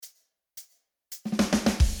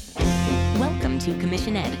to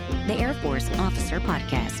Commission Ed, the Air Force Officer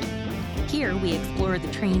Podcast. Here we explore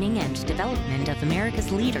the training and development of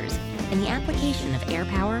America's leaders in the application of air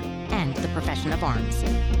power and the profession of arms.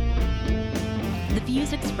 The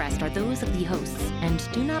views expressed are those of the hosts and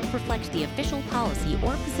do not reflect the official policy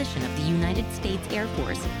or position of the United States Air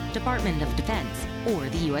Force, Department of Defense, or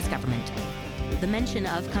the U.S. government. The mention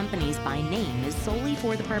of companies by name is solely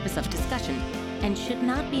for the purpose of discussion and should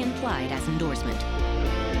not be implied as endorsement.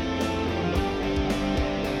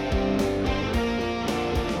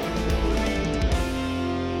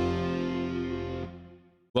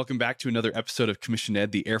 Welcome back to another episode of Commission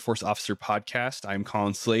Ed, the Air Force Officer Podcast. I'm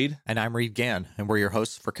Colin Slade. And I'm Reed Gann, and we're your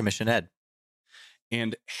hosts for Commission Ed.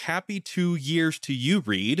 And happy 2 years to you,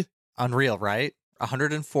 Reed. Unreal, right?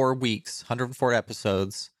 104 weeks, 104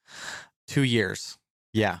 episodes, 2 years.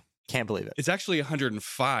 Yeah, can't believe it. It's actually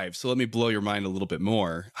 105, so let me blow your mind a little bit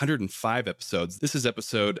more. 105 episodes. This is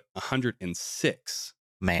episode 106.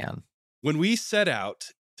 Man. When we set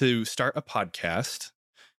out to start a podcast,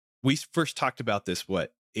 we first talked about this,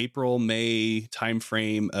 April, May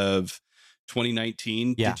timeframe of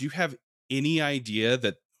 2019. Yeah. Did you have any idea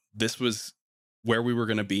that this was where we were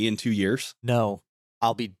going to be in 2 years? No,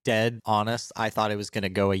 I'll be dead honest. I thought it was going to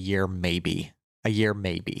go a year, maybe.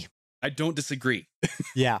 I don't disagree.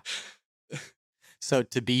 Yeah. So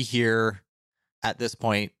to be here at this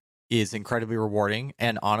point is incredibly rewarding.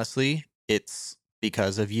 And honestly, it's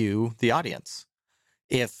because of you, the audience.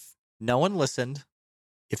 If no one listened,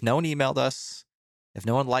 if no one emailed us, if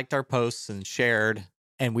no one liked our posts and shared,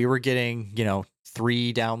 and we were getting,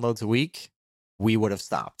 3 downloads a week, we would have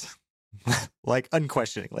stopped. Like,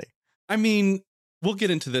 unquestioningly. I mean, we'll get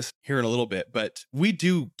into this here in a little bit, but we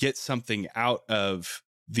do get something out of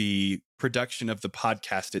the production of the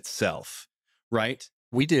podcast itself, right?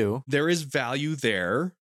 We do. There is value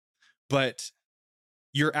there, but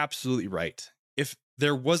you're absolutely right. If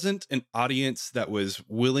there wasn't an audience that was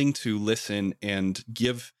willing to listen and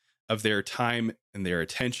give of their time and their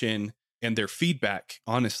attention and their feedback,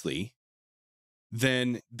 honestly,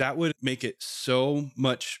 then that would make it so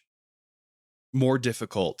much more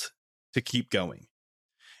difficult to keep going.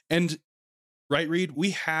 And right, Reed,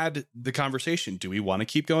 we had the conversation. Do we want to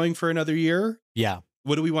keep going for another year? Yeah.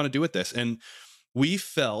 What do we want to do with this? And we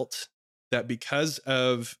felt that because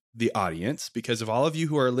of the audience, because of all of you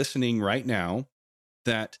who are listening right now,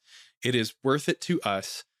 that it is worth it to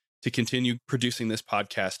us to continue producing this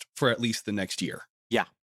podcast for at least the next year. Yeah.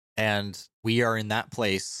 And we are in that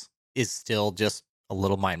place is still just a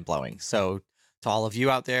little mind-blowing. So to all of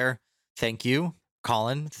you out there, thank you.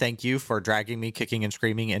 Colin, thank you for dragging me kicking and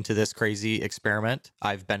screaming into this crazy experiment.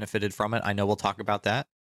 I've benefited from it. I know we'll talk about that.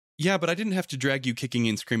 Yeah, but I didn't have to drag you kicking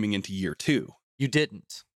and screaming into year 2. You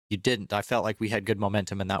didn't. I felt like we had good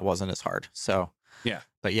momentum and that wasn't as hard. So, yeah.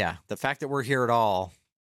 But yeah, the fact that we're here at all,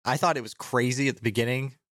 I thought it was crazy at the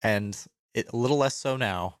beginning and a little less so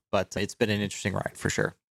now, but it's been an interesting ride for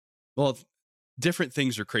sure. Well, different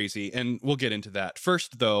things are crazy, and we'll get into that.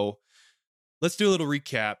 First, though, let's do a little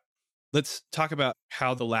recap. Let's talk about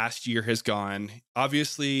how the last year has gone.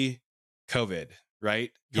 Obviously, COVID, right?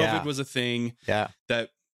 COVID was a thing that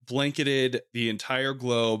blanketed the entire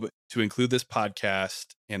globe to include this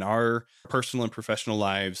podcast and our personal and professional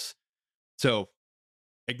lives. So,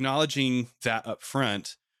 acknowledging that up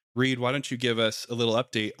front, Reed, why don't you give us a little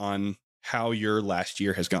update on how your last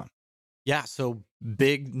year has gone? Yeah, so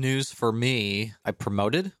big news for me. I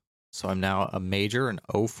promoted, so I'm now a major in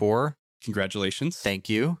 04. Congratulations. Thank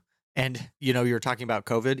you. And, you were talking about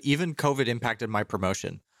COVID. Even COVID impacted my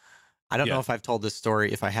promotion. I don't know if I've told this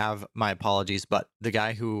story. If I have, my apologies. But the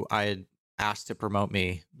guy who I had asked to promote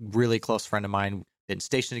me, really close friend of mine, been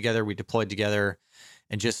stationed together, we deployed together,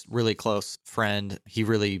 and just really close friend. He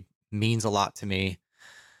really means a lot to me.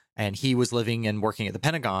 And he was living and working at the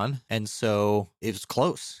Pentagon. And so it was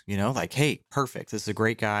close, like, hey, perfect. This is a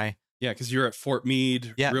great guy. Yeah, because you're at Fort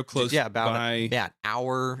Meade, real close about by. An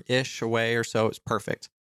hour-ish away or so. It's perfect.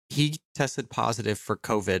 He tested positive for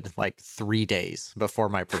COVID like 3 days before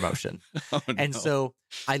my promotion. And so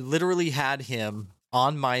I literally had him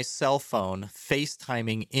on my cell phone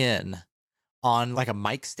FaceTiming in on like a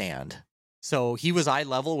mic stand. So he was eye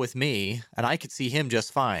level with me and I could see him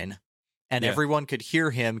just fine. And everyone could hear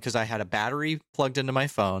him because I had a battery plugged into my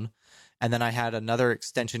phone. And then I had another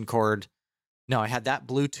extension cord. No, I had that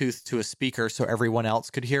Bluetooth to a speaker so everyone else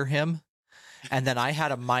could hear him. And then I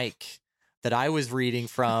had a mic that I was reading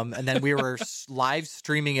from. And then we were live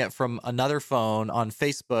streaming it from another phone on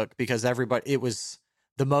Facebook because it was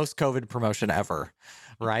the most COVID promotion ever,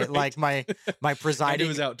 right? Like my presiding. And it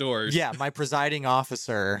was outdoors. Yeah, my presiding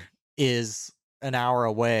officer is an hour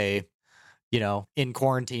away, in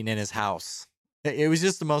quarantine in his house. It was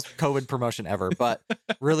just the most COVID promotion ever, but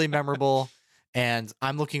really memorable. And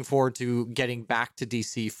I'm looking forward to getting back to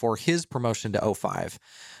DC for his promotion to 05.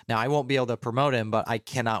 Now, I won't be able to promote him, but I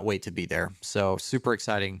cannot wait to be there. So super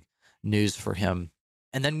exciting news for him.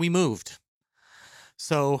 And then we moved.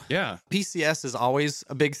 So yeah, PCS is always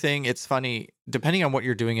a big thing. It's funny, depending on what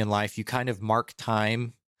you're doing in life, you kind of mark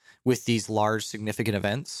time with these large, significant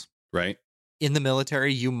events. Right. In the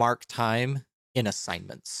military, you mark time in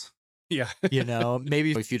assignments. Yeah.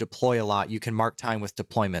 Maybe if you deploy a lot, you can mark time with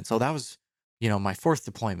deployments. So that was, my 4th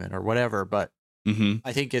deployment or whatever. But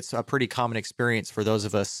I think it's a pretty common experience for those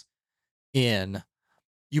of us you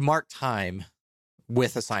mark time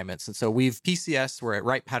with assignments. And so PCS, we're at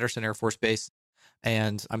Wright-Patterson Air Force Base,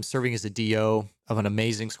 and I'm serving as a DO of an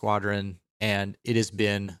amazing squadron. And it has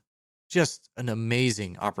been just an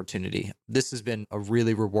amazing opportunity. This has been a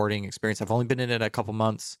really rewarding experience. I've only been in it a couple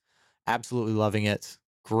months. Absolutely loving it.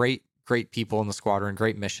 Great people in the squadron,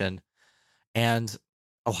 great mission. And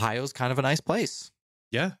Ohio's kind of a nice place.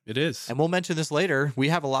 Yeah, it is. And we'll mention this later. We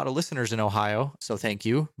have a lot of listeners in Ohio, so thank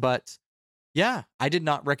you. But yeah, I did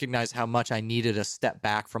not recognize how much I needed a step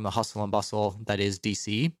back from the hustle and bustle that is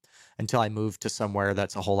DC until I moved to somewhere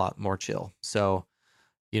that's a whole lot more chill. So,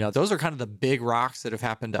 those are kind of the big rocks that have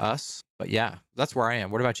happened to us. But yeah, that's where I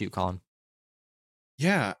am. What about you, Colin?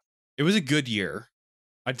 Yeah, it was a good year.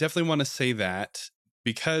 I definitely want to say that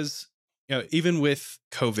because, even with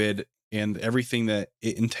COVID and everything that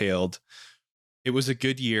it entailed, it was a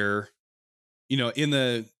good year. In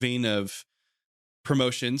the vein of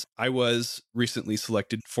promotions, I was recently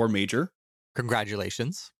selected for major.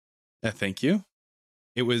 Congratulations. Thank you.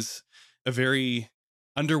 It was a very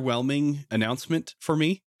underwhelming announcement for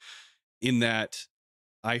me in that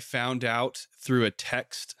I found out through a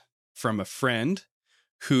text from a friend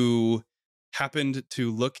who happened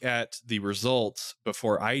to look at the results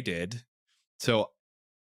before I did. So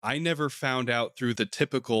I never found out through the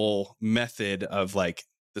typical method of like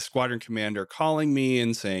the squadron commander calling me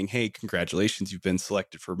and saying, hey, congratulations, you've been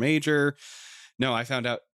selected for major. No, I found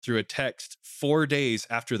out through a text 4 days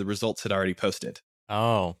after the results had already posted.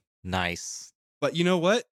 Oh, nice. But you know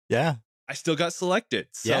what? Yeah. I still got selected.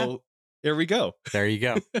 So There we go. There you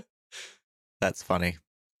go. That's funny.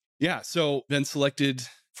 Yeah. So been selected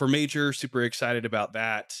for major. Super excited about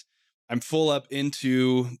that. I'm full up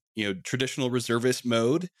into, traditional reservist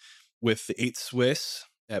mode with the 8th Swiss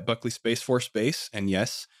at Buckley Space Force Base. And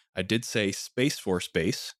yes, I did say Space Force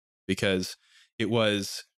Base because it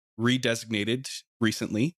was redesignated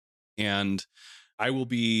recently. And I will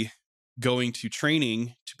be going to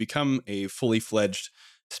training to become a fully fledged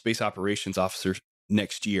space operations officer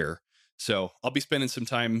next year. So I'll be spending some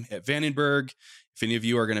time at Vandenberg. If any of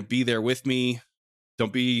you are going to be there with me,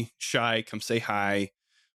 don't be shy. Come say hi.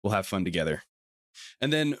 We'll have fun together.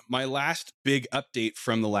 And then my last big update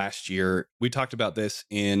from the last year, we talked about this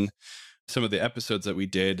in some of the episodes that we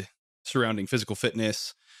did surrounding physical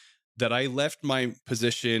fitness, that I left my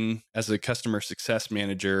position as a customer success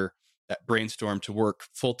manager at Brainstorm to work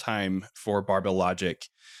full-time for Barbell Logic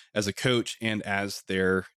as a coach and as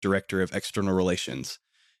their director of external relations.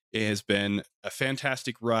 It has been a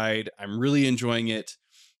fantastic ride. I'm really enjoying it.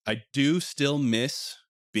 I do still miss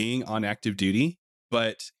being on active duty,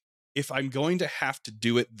 but if I'm going to have to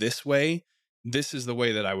do it this way, this is the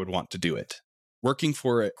way that I would want to do it. Working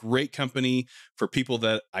for a great company, for people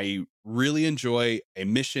that I really enjoy, a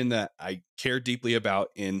mission that I care deeply about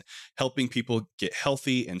in helping people get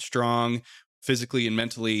healthy and strong physically and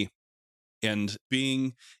mentally, and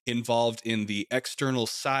being involved in the external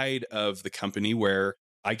side of the company where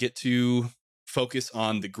I get to focus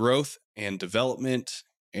on the growth and development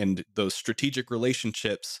and those strategic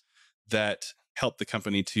relationships that help the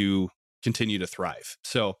company to continue to thrive.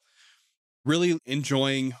 So really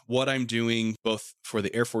enjoying what I'm doing, both for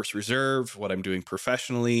the Air Force Reserve, what I'm doing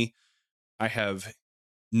professionally. I have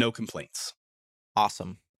no complaints.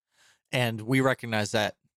 Awesome. And we recognize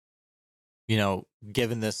that,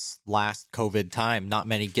 given this last COVID time, not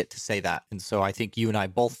many get to say that. And so I think you and I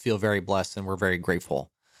both feel very blessed and we're very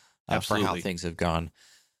grateful for how things have gone.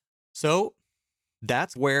 So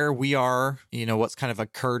that's where we are, what's kind of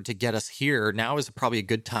occurred to get us here. Now is probably a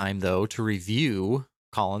good time, though, to review,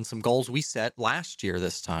 Colin, some goals we set last year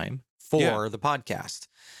this time for the podcast.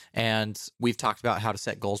 And we've talked about how to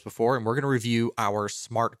set goals before, and we're going to review our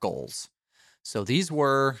SMART goals. So these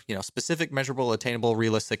were, specific, measurable, attainable,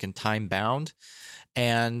 realistic, and time-bound.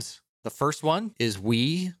 And the first one is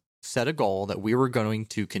we set a goal that we were going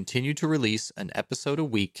to continue to release an episode a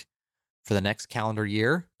week for the next calendar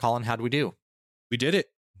year. Colin, how'd we do? We did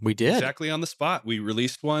it. We did. Exactly on the spot. We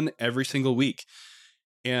released one every single week.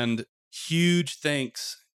 And huge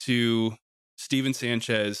thanks to Steven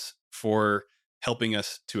Sanchez for helping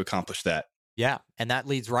us to accomplish that. Yeah. And that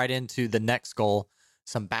leads right into the next goal,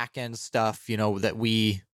 some back end stuff, that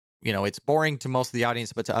we, it's boring to most of the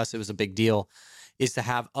audience, but to us, it was a big deal, is to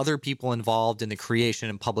have other people involved in the creation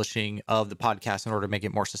and publishing of the podcast in order to make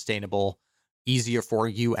it more sustainable, easier for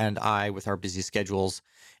you and I with our busy schedules.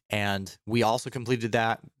 And we also completed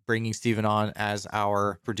that. Bringing Steven on as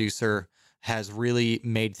our producer has really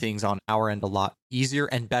made things on our end a lot easier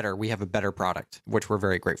and better. We have a better product, which we're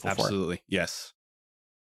very grateful for. Absolutely. Yes.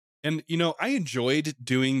 And, I enjoyed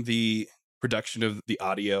doing the production of the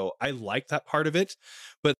audio. I like that part of it.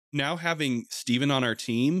 But now having Steven on our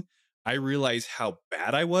team, I realize how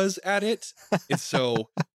bad I was at it. And so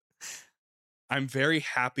I'm very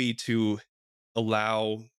happy to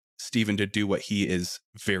allow Steven to do what he is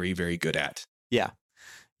very, very good at. Yeah.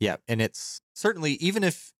 Yeah. And it's certainly, even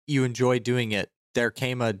if you enjoy doing it, there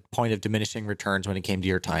came a point of diminishing returns when it came to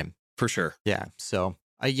your time. For sure. Yeah. So,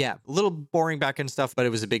 a little boring back end stuff, but it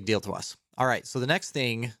was a big deal to us. All right. So the next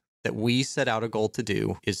thing that we set out a goal to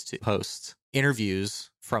do is to post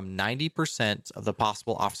interviews from 90% of the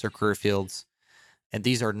possible officer career fields. And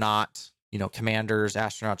these are not, commanders,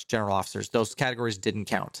 astronauts, general officers. Those categories didn't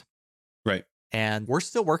count. Right. And we're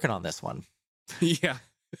still working on this one. Yeah.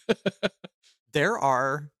 There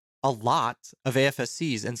are a lot of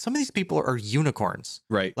AFSCs, and some of these people are unicorns.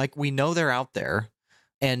 Right. Like, we know they're out there.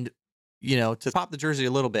 And, to pop the jersey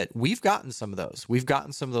a little bit, we've gotten some of those. We've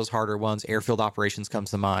gotten some of those harder ones. Airfield operations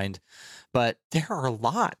comes to mind. But there are a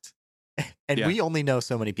lot. And we only know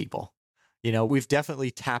so many people. We've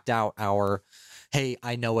definitely tapped out our, hey,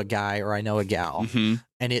 I know a guy or I know a gal. Mm-hmm.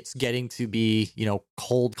 And it's getting to be,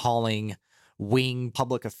 cold calling wing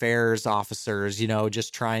public affairs officers,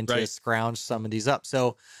 just trying to scrounge some of these up.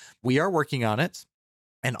 So we are working on it.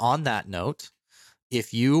 And on that note,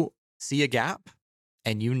 if you see a gap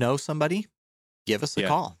and you know somebody, give us a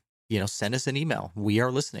call. Send us an email. We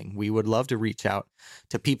are listening. We would love to reach out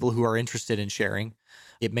to people who are interested in sharing.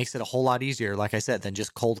 It makes it a whole lot easier, like I said, than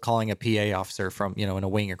just cold calling a PA officer from, in a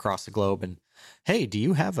wing across the globe. And, hey, do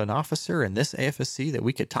you have an officer in this AFSC that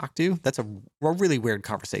we could talk to? That's a really weird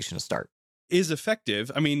conversation to start. Is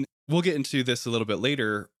effective. I mean, we'll get into this a little bit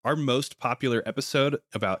later. Our most popular episode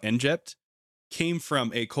about NJET came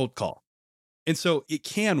from a cold call. And so it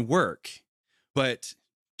can work, but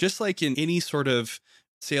just like in any sort of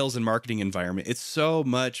sales and marketing environment, it's so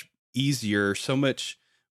much easier, so much,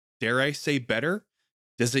 dare I say, better.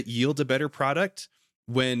 Does it yield a better product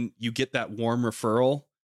when you get that warm referral,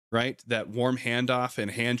 right? That warm handoff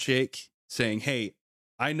and handshake saying, hey,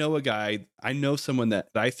 I know a guy, I know someone that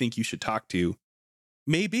I think you should talk to.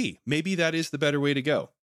 Maybe that is the better way to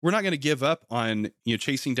go. We're not going to give up on,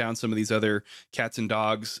 chasing down some of these other cats and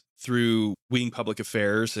dogs through wing public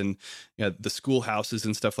affairs and the schoolhouses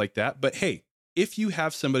and stuff like that. But hey, if you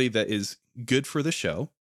have somebody that is good for the show,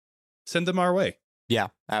 send them our way. Yeah,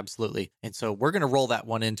 absolutely. And so we're going to roll that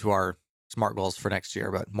one into our SMART goals for next year,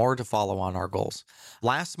 but more to follow on our goals.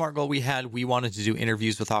 Last SMART goal we wanted to do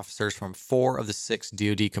interviews with officers from 4 of the 6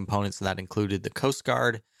 DoD components, and that included the Coast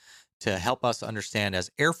Guard, to help us understand as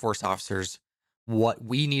Air Force officers what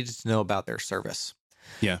we needed to know about their service.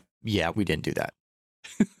 Yeah, we didn't do that.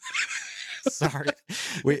 Sorry.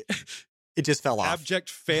 It just fell off. Abject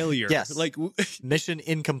failure. Yes. Mission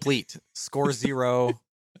incomplete. Score 0.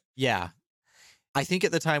 Yeah. I think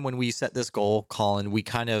at the time when we set this goal, Colin, we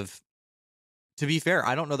kind of, to be fair,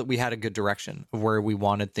 I don't know that we had a good direction of where we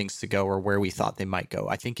wanted things to go or where we thought they might go.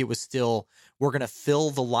 I think it was still, we're going to fill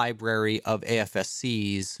the library of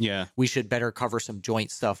AFSCs. Yeah. We should better cover some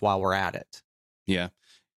joint stuff while we're at it. Yeah.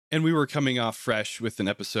 And we were coming off fresh with an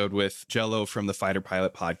episode with Jello from the Fighter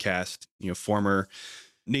Pilot podcast, former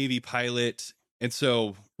Navy pilot. And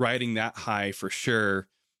so riding that high for sure.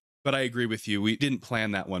 But I agree with you. We didn't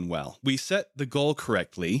plan that one well. We set the goal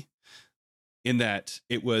correctly in that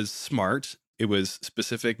it was SMART. It was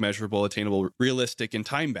specific, measurable, attainable, realistic, and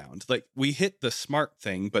time-bound. Like, we hit the SMART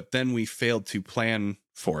thing, but then we failed to plan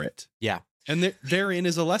for it. Yeah. And therein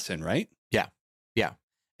is a lesson, right? Yeah. Yeah.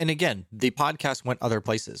 And again, the podcast went other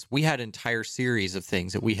places. We had an entire series of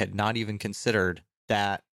things that we had not even considered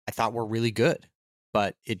that I thought were really good,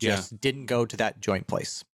 but it just didn't go to that joint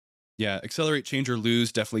place. Yeah, accelerate, change, or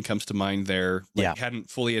lose definitely comes to mind there. Hadn't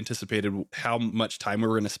fully anticipated how much time we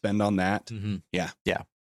were going to spend on that. Mm-hmm. Yeah.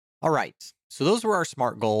 All right. So those were our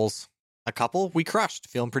SMART goals. A couple we crushed,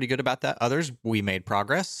 feeling pretty good about that. Others we made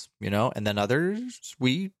progress, and then others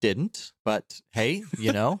we didn't. But hey,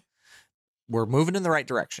 we're moving in the right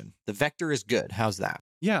direction. The vector is good. How's that?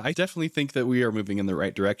 Yeah, I definitely think that we are moving in the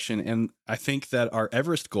right direction. And I think that our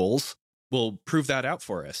Everest goals will prove that out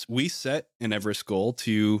for us. We set an Everest goal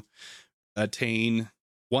to attain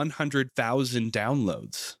 100,000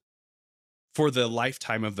 downloads for the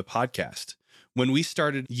lifetime of the podcast. When we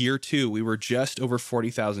started year 2, we were just over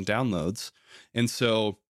 40,000 downloads. And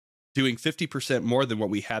so doing 50% more than what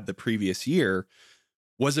we had the previous year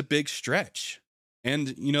was a big stretch.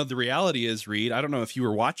 And, you know, the reality is, Reed, I don't know if you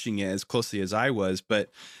were watching it as closely as I was,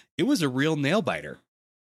 but it was a real nail biter.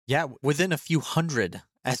 Yeah, within a few hundred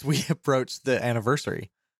as we approached the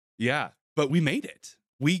anniversary. Yeah, but we made it.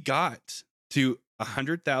 We got to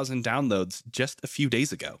 100,000 downloads just a few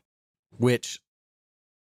days ago. Which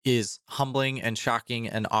is humbling and shocking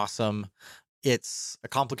and awesome. It's a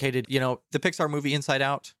complicated, you know, the Pixar movie Inside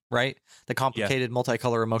Out, right? The complicated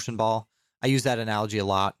multicolor emotion ball. I use that analogy a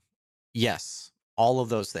lot. Yes, all of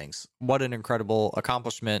those things. What an incredible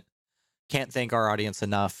accomplishment. Can't thank our audience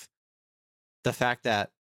enough. The fact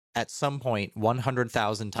that at some point,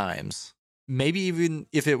 100,000 times, maybe even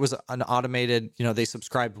if it was an automated, you know, they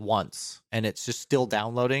subscribed once and it's just still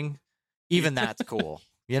downloading, even that's cool.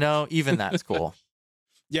 You know, even that's cool.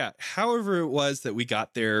 Yeah. However it was that we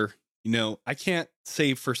got there, you know, I can't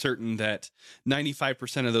say for certain that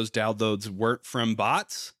 95% of those downloads weren't from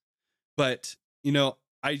bots, but, you know,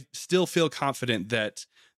 I still feel confident that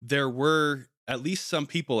there were at least some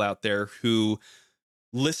people out there who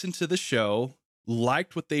listened to the show,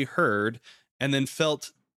 liked what they heard, and then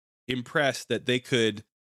felt impressed that they could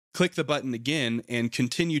click the button again and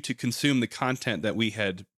continue to consume the content that we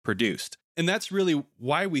had produced. And that's really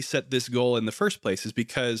why we set this goal in the first place, is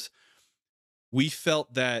because we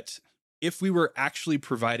felt that if we were actually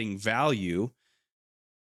providing value,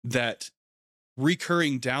 that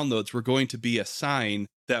recurring downloads were going to be a sign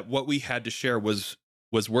that what we had to share was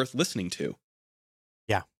worth listening to.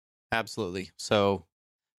 Yeah, absolutely. So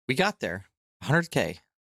we got there. 100K.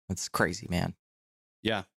 That's crazy, man.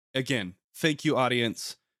 Yeah. Again, thank you,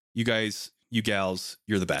 audience. You guys, you gals,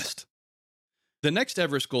 you're the best. The next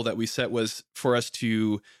Everest goal that we set was for us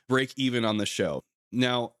to break even on the show.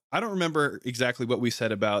 Now, I don't remember exactly what we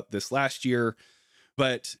said about this last year,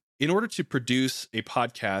 but in order to produce a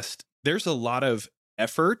podcast, there's a lot of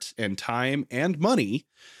effort and time and money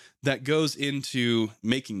that goes into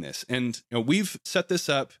making this. And you know, we've set this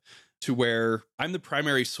up to where I'm the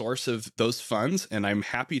primary source of those funds, and I'm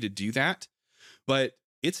happy to do that, but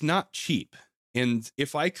it's not cheap. And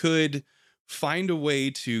if I could find a way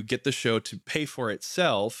to get the show to pay for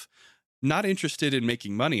itself, not interested in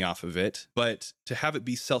making money off of it, but to have it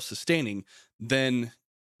be self-sustaining, then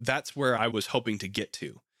that's where I was hoping to get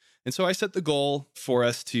to. And so I set the goal for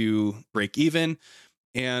us to break even.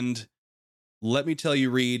 And let me tell you,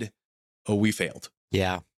 Reed, we failed.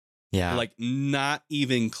 Yeah. Yeah. Like not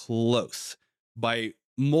even close by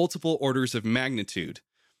multiple orders of magnitude.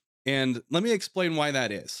 And let me explain why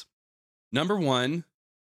that is. Number one,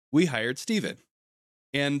 we hired Steven.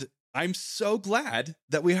 And I'm so glad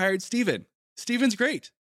that we hired Steven. Steven's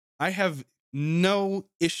great. I have no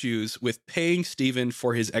issues with paying Steven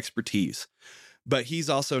for his expertise, but he's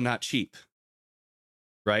also not cheap.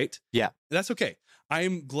 Right? Yeah. That's okay.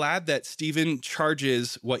 I'm glad that Steven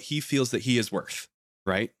charges what he feels that he is worth.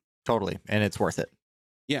 Right? Totally. And it's worth it.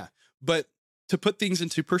 Yeah. But to put things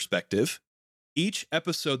into perspective, each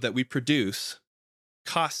episode that we produce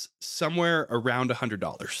costs somewhere around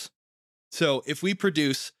 $100. So if we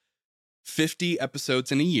produce 50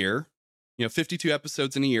 episodes in a year, 52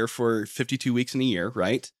 episodes in a year for 52 weeks in a year,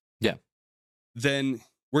 right? Yeah. Then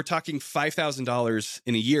we're talking $5,000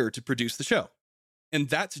 in a year to produce the show. And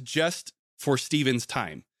that's just for Steven's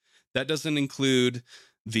time. That doesn't include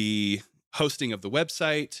the hosting of the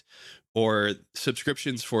website or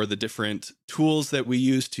subscriptions for the different tools that we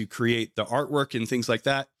use to create the artwork and things like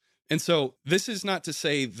that. And so this is not to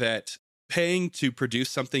say that paying to produce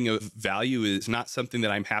something of value is not something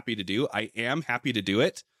that I'm happy to do. I am happy to do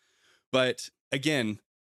it. But again,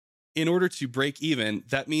 in order to break even,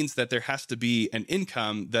 that means that there has to be an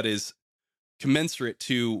income that is commensurate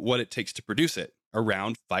to what it takes to produce it,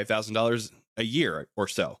 around $5,000 a year or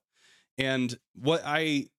so. And what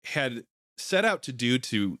I had set out to do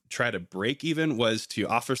to try to break even was to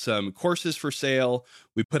offer some courses for sale.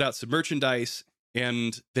 We put out some merchandise,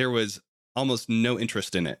 and there was almost no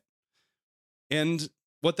interest in it. And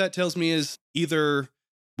what that tells me is either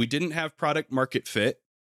we didn't have product market fit,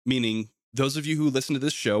 meaning those of you who listen to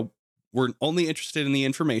this show were only interested in the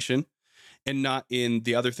information and not in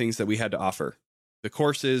the other things that we had to offer, the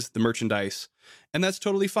courses, the merchandise. And that's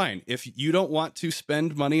totally fine. If you don't want to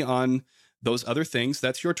spend money on those other things,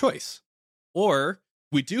 that's your choice. Or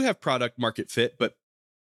we do have product market fit, but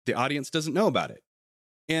the audience doesn't know about it.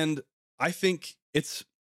 And I think it's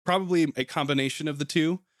probably a combination of the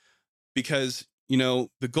two, because,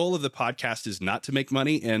 the goal of the podcast is not to make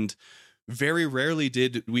money. And very rarely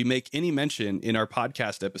did we make any mention in our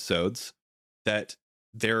podcast episodes that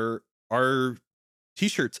there are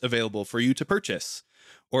t-shirts available for you to purchase.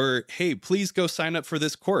 Or, hey, please go sign up for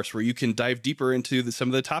this course where you can dive deeper into some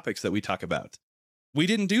of the topics that we talk about. We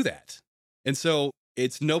didn't do that. And so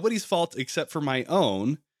it's nobody's fault except for my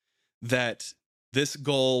own that this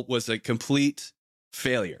goal was a complete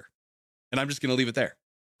failure. And I'm just going to leave it there.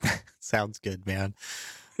 Sounds good, man.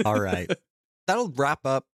 All right. That'll wrap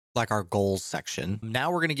up like our goals section.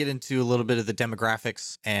 Now we're going to get into a little bit of the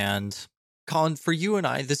demographics. And Colin, for you and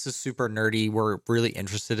I, this is super nerdy. We're really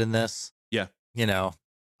interested in this. Yeah. You know,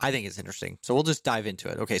 I think it's interesting. So we'll just dive into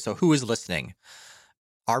it. Okay. So who is listening?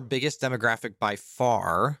 Our biggest demographic by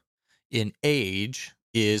far in age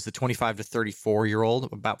is the 25 to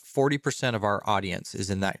 34-year-old. About 40% of our audience is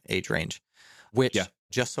in that age range, which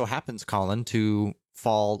just so happens, Colin, to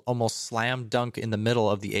fall almost slam dunk in the middle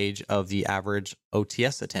of the age of the average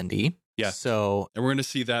OTS attendee. Yeah. So, and we're going to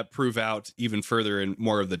see that prove out even further in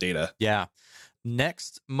more of the data. Yeah.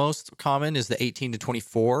 Next most common is the 18 to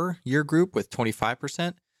 24 year group with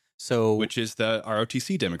 25%. So, which is the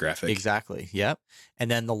ROTC demographic. Exactly. Yep.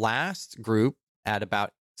 And then the last group at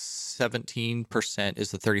about 17%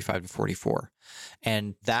 is the 35 to 44.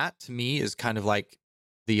 And that to me is kind of like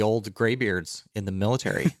the old graybeards in the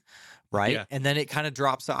military, right? Yeah. And then it kind of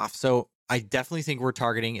drops off. So I definitely think we're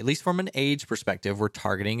targeting, at least from an age perspective, we're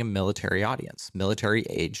targeting a military audience, military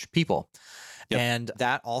age people. Yep. And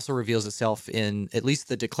that also reveals itself in at least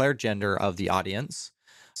the declared gender of the audience.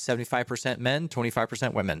 75% men,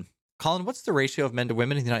 25% women. Colin, what's the ratio of men to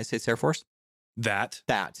women in the United States Air Force? That.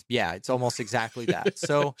 Yeah, it's almost exactly that.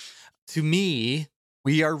 So to me,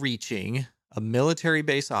 we are reaching a military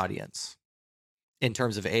base audience in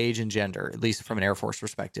terms of age and gender, at least from an Air Force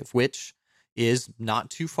perspective, which is not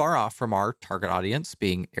too far off from our target audience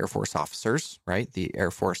being Air Force officers, right? The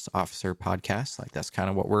Air Force Officer Podcast, like that's kind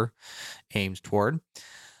of what we're aimed toward.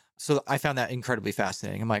 So I found that incredibly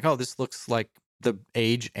fascinating. I'm like, oh, this looks like the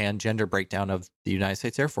age and gender breakdown of the United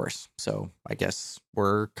States Air Force. So I guess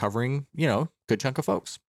we're covering, good chunk of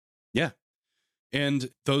folks. Yeah. And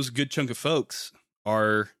those good chunk of folks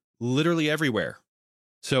are literally everywhere.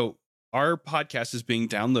 So our podcast is being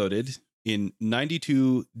downloaded in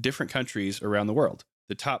 92 different countries around the world.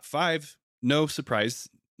 The top 5, no surprise,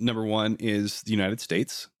 number 1 is the United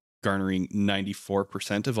States, garnering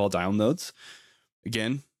 94% of all downloads.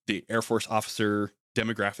 Again, the Air Force officer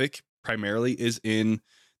demographic primarily is in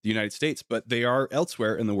the United States, but they are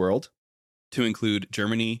elsewhere in the world, to include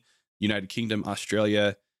Germany, United Kingdom,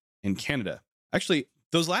 Australia, and Canada. Actually,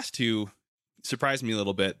 those last two surprised me a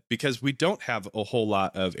little bit because we don't have a whole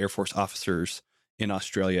lot of Air Force officers in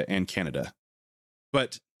Australia and Canada.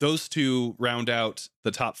 But those two round out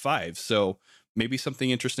the top 5. So maybe something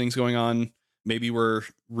interesting is going on. Maybe we're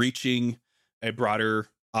reaching a broader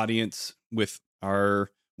audience with our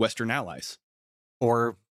Western allies.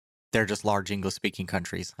 Or they're just large English-speaking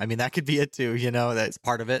countries. I mean, that could be it too, that's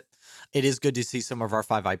part of it. It is good to see some of our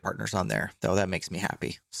Five Eye partners on there, though. That makes me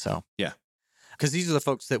happy. So, yeah. Because these are the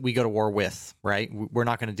folks that we go to war with, right? We're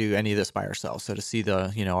not going to do any of this by ourselves. So to see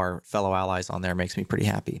our fellow allies on there makes me pretty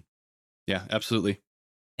happy. Yeah, absolutely.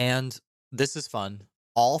 And this is fun.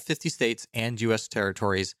 All 50 states and U.S.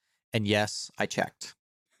 territories. And yes, I checked.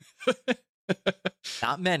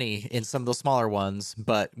 Not many in some of the smaller ones,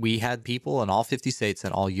 but we had people in all 50 states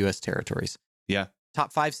and all U.S. territories. Yeah.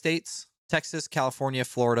 Top 5 states: Texas, California,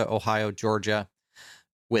 Florida, Ohio, Georgia,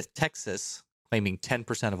 with Texas claiming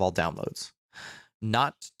 10% of all downloads.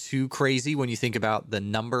 Not too crazy when you think about the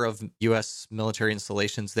number of U.S. military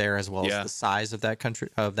installations there, as well as the size of that country,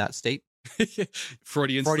 of that state.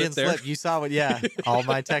 Freudian slip there. You saw it, yeah. All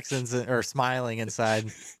my Texans are smiling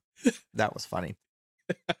inside. That was funny.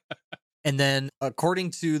 And then,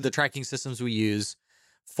 according to the tracking systems we use,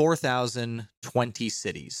 4,020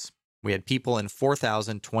 cities. We had people in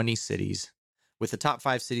 4,020 cities, with the top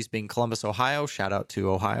 5 cities being Columbus, Ohio. Shout out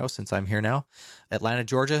to Ohio, since I'm here now. Atlanta,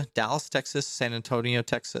 Georgia. Dallas, Texas. San Antonio,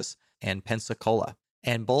 Texas. And Pensacola.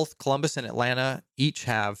 And both Columbus and Atlanta each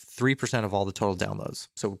have 3% of all the total downloads.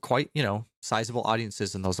 So quite, sizable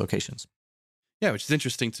audiences in those locations. Yeah, which is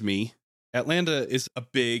interesting to me. Atlanta is a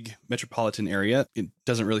big metropolitan area. It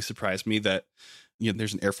doesn't really surprise me that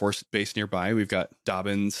there's an Air Force base nearby. We've got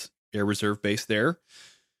Dobbins Air Reserve Base there.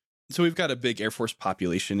 So we've got a big Air Force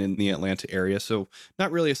population in the Atlanta area. So not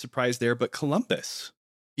really a surprise there, but Columbus.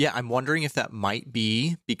 Yeah, I'm wondering if that might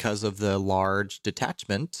be because of the large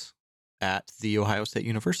detachment at The Ohio State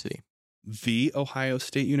University. The Ohio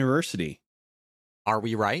State University. Are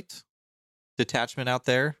we right? Detachment out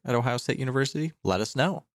there at Ohio State University? Let us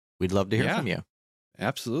know. We'd love to hear from you.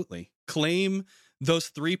 Absolutely. Claim those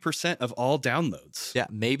 3% of all downloads. Yeah,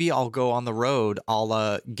 maybe I'll go on the road a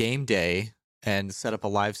la game day and set up a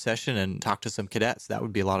live session and talk to some cadets. That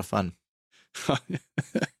would be a lot of fun.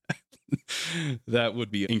 That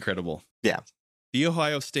would be incredible. Yeah. The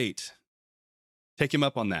Ohio State. Take him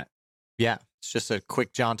up on that. Yeah, it's just a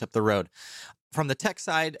quick jaunt up the road. From the tech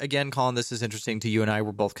side, again, Colin, this is interesting to you and I.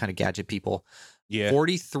 We're both kind of gadget people. Yeah.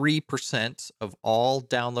 43% of all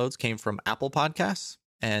downloads came from Apple Podcasts,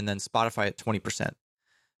 and then Spotify at 20%.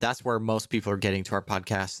 That's where most people are getting to our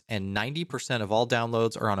podcast. And 90% of all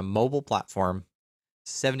downloads are on a mobile platform,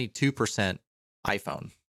 72%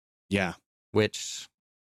 iPhone. Yeah. Which,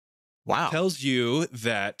 wow. Tells you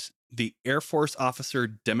that the Air Force officer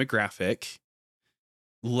demographic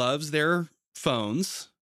loves their phones,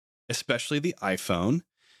 especially the iPhone.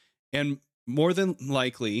 And more than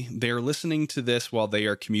likely, they're listening to this while they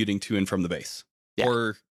are commuting to and from the base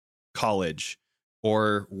or college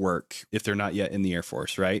or work if they're not yet in the Air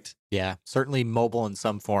Force, right? Yeah, certainly mobile in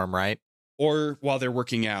some form, right? Or while they're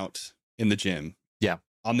working out in the gym. Yeah.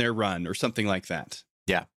 On their run or something like that.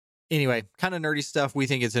 Yeah. Anyway, kind of nerdy stuff. We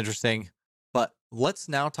think it's interesting. But let's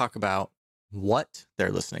now talk about what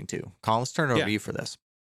they're listening to. Colin, let's turn it over to you for this.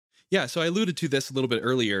 Yeah, so I alluded to this a little bit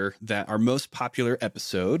earlier that our most popular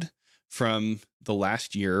episode from the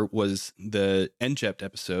last year was the NJET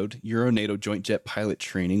episode, Euro-NATO Joint Jet Pilot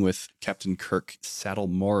Training with Captain Kirk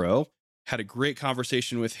Saddle-Morrow. Had a great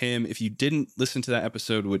conversation with him. If you didn't listen to that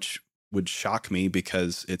episode, which would shock me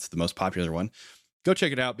because it's the most popular one, go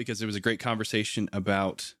check it out because it was a great conversation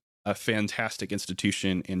about a fantastic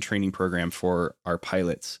institution and training program for our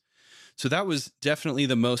pilots. So that was definitely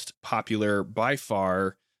the most popular by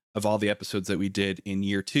far of all the episodes that we did in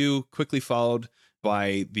year 2, quickly followed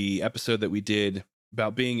by the episode that we did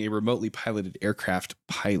about being a remotely piloted aircraft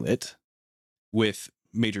pilot with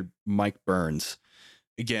Major Mike Burns.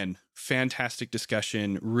 Again, fantastic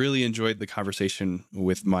discussion. Really enjoyed the conversation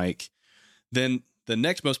with Mike. Then the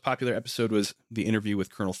next most popular episode was the interview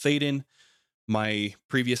with Colonel Thaden, my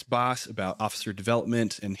previous boss, about officer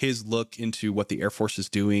development and his look into what the Air Force is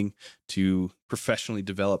doing to professionally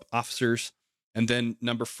develop officers. And then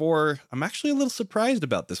number 4, I'm actually a little surprised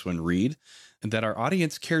about this one, Reed, and that our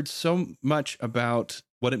audience cared so much about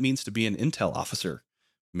what it means to be an intel officer.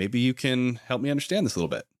 Maybe you can help me understand this a little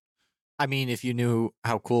bit. I mean, if you knew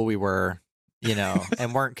how cool we were,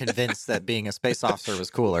 and weren't convinced that being a space officer was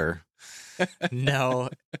cooler. No,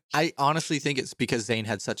 I honestly think it's because Zane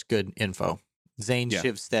had such good info. Zane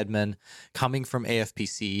Shiv Stedman, coming from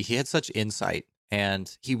AFPC, he had such insight,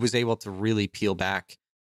 and he was able to really peel back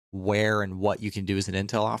where and what you can do as an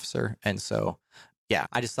intel officer. And so, yeah,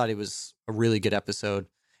 I just thought it was a really good episode.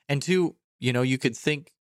 And 2, you could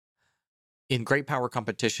think in Great Power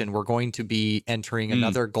Competition, we're going to be entering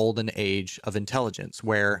another golden age of intelligence,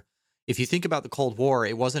 where if you think about the Cold War,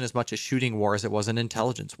 it wasn't as much a shooting war as it was an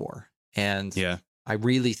intelligence war. And I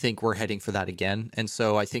really think we're heading for that again. And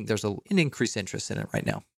so I think there's an increased interest in it right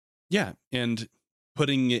now. Yeah. And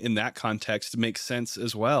putting it in that context makes sense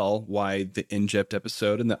as well, why the NJET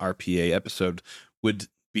episode and the RPA episode would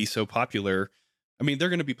be so popular. I mean, they're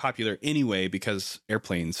going to be popular anyway because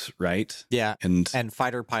airplanes, right? Yeah. And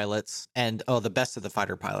fighter pilots and, the best of the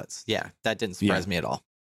fighter pilots. Yeah. That didn't surprise me at all.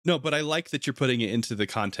 No, but I like that you're putting it into the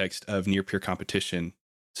context of near peer competition.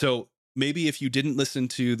 So maybe if you didn't listen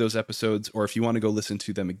to those episodes, or if you want to go listen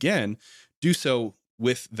to them again, do so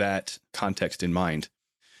with that context in mind.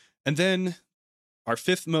 And then our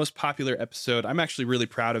 5th most popular episode, I'm actually really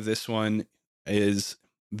proud of this one, is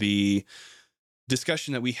the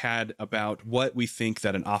discussion that we had about what we think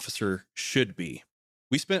that an officer should be.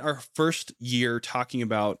 We spent our first year talking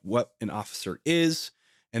about what an officer is,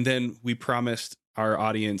 and then we promised our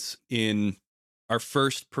audience in our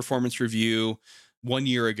first performance review 1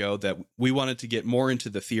 year ago that we wanted to get more into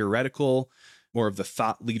the theoretical, more of the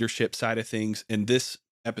thought leadership side of things, and this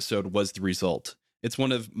episode was the result. It's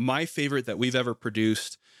one of my favorite that we've ever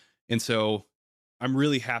produced, and so I'm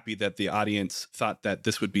really happy that the audience thought that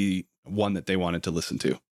this would be one that they wanted to listen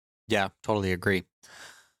to. Yeah, totally agree.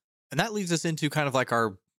 And that leads us into kind of like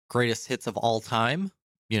our greatest hits of all time,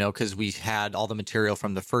 because we had all the material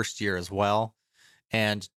from the first year as well.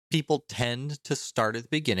 And people tend to start at the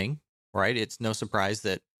beginning, right? It's no surprise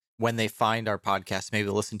that when they find our podcast, maybe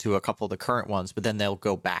they'll listen to a couple of the current ones, but then they'll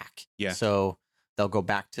go back. Yeah. So they'll go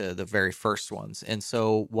back to the very first ones. And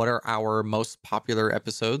so what are our most popular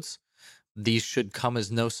episodes? These should come as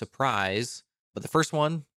no surprise. But the first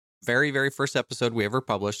one, very, very first episode we ever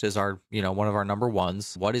published is our, one of our number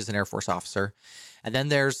ones. What is an Air Force officer? And then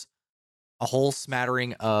there's a whole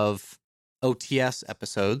smattering of OTS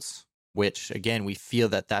episodes, which again, we feel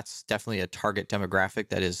that that's definitely a target demographic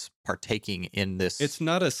that is partaking in this. It's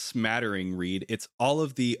not a smattering, Reed. It's all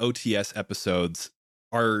of the OTS episodes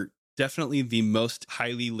are definitely the most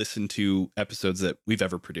highly listened to episodes that we've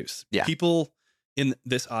ever produced. Yeah. People in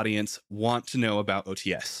this audience want to know about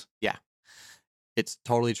OTS. Yeah. It's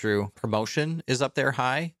totally true. Promotion is up there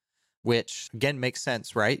high, which again makes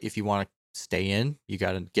sense, right? If you want to stay in, you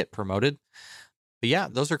got to get promoted. But yeah,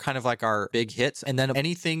 those are kind of like our big hits. And then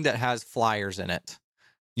anything that has flyers in it.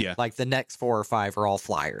 Yeah. Like the next 4 or 5 are all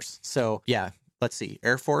flyers. So yeah, let's see.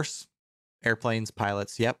 Air Force, airplanes,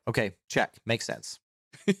 pilots. Yep. Okay. Check. Makes sense.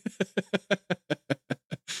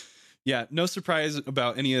 Yeah. No surprise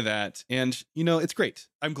about any of that. And, it's great.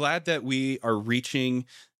 I'm glad that we are reaching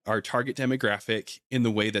our target demographic in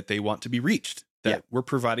the way that they want to be reached. That we're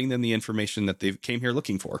providing them the information that they came here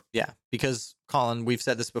looking for. Yeah, because Colin, we've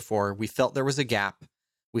said this before. We felt there was a gap.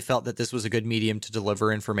 We felt that this was a good medium to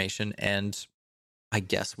deliver information. And I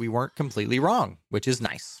guess we weren't completely wrong, which is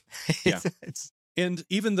nice. Yeah. And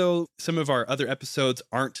even though some of our other episodes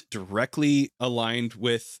aren't directly aligned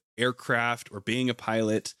with aircraft or being a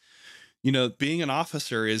pilot, being an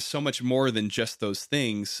officer is so much more than just those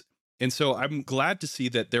things. And so I'm glad to see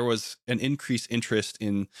that there was an increased interest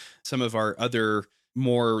in some of our other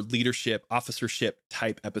more leadership, officership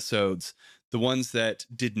type episodes, the ones that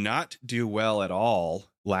did not do well at all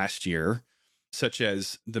last year, such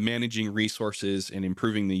as the managing resources and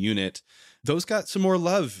improving the unit. Those got some more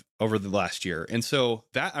love over the last year. And so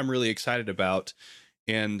that I'm really excited about.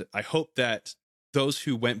 And I hope that those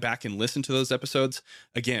who went back and listened to those episodes,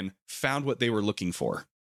 again, found what they were looking for.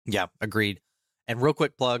 Yeah, agreed. And real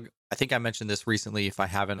quick plug, I think I mentioned this recently. If I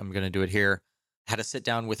haven't, I'm going to do it here. Had a sit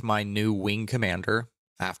down with my new wing commander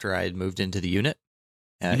after I had moved into the unit,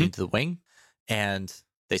 into the wing. And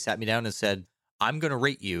they sat me down and said, I'm going to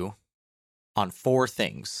rate you on 4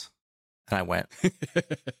 things. And I went,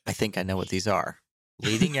 I think I know what these are.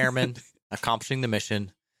 Leading airmen, accomplishing the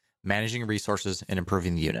mission, managing resources, and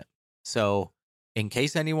improving the unit. So in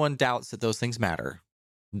case anyone doubts that those things matter,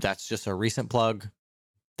 that's just a recent plug.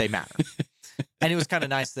 They matter. And it was kind of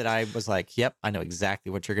nice that I was like, yep, I know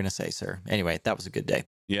exactly what you're going to say, sir. Anyway, that was a good day.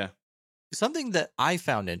 Yeah. Something that I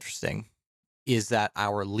found interesting is that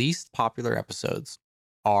our least popular episodes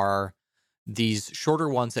are these shorter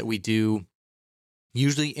ones that we do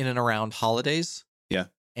usually in and around holidays. Yeah.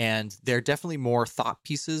 And they're definitely more thought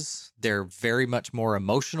pieces. They're very much more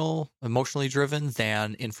emotionally driven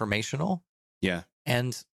than informational. Yeah.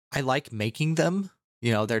 And I like making them.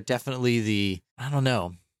 They're definitely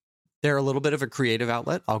they're a little bit of a creative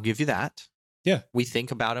outlet. I'll give you that. Yeah. We think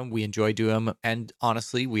about them. We enjoy doing them. And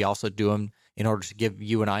honestly, we also do them in order to give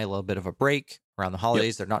you and I a little bit of a break around the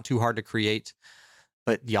holidays. Yep. They're not too hard to create,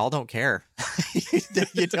 but y'all don't care.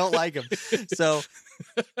 You don't like them. So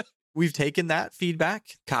we've taken that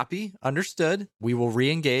feedback, copy, understood. We will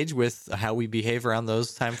re-engage with how we behave around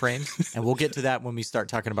those timeframes. And we'll get to that when we start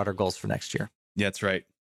talking about our goals for next year. Yeah, that's right.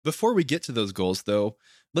 Before we get to those goals, though,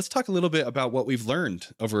 let's talk a little bit about what we've learned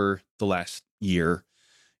over the last year.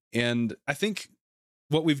 And I think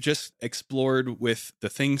what we've just explored with the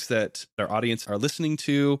things that our audience are listening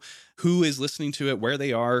to, who is listening to it, where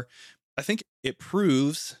they are, I think it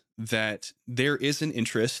proves that there is an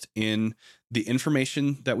interest in the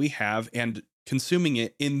information that we have and consuming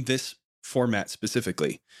it in this format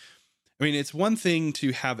specifically. I mean, it's one thing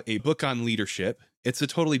to have a book on leadership. It's a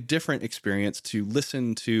totally different experience to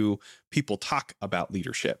listen to people talk about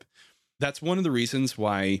leadership. That's one of the reasons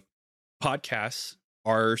why podcasts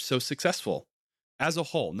are so successful as a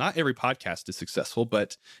whole. Not every podcast is successful,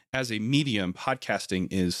 but as a medium, podcasting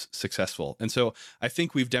is successful. And so I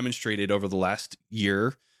think we've demonstrated over the last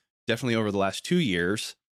year, definitely over the last 2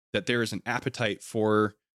 years, that there is an appetite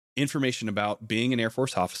for information about being an Air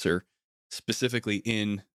Force officer, specifically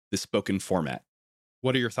in the spoken format.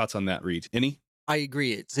 What are your thoughts on that, Reed? Any? I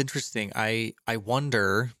agree. It's interesting. I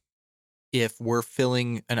wonder if we're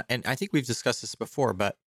filling, and I think we've discussed this before,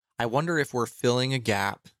 but I wonder if we're filling a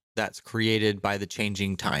gap that's created by the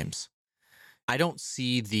changing times. I don't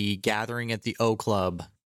see the gathering at the O Club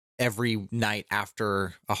every night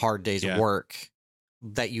after a hard day's work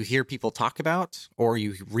that you hear people talk about or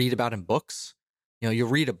you read about in books. You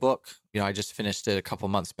read a book, I just finished it a couple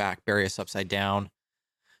months back, Bury Us Upside Down.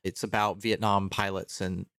 It's about Vietnam pilots,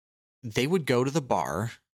 and they would go to the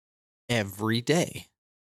bar every day.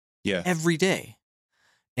 Yeah. Every day.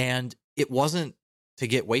 And it wasn't to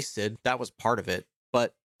get wasted. That was part of it.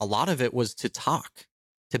 But a lot of it was to talk,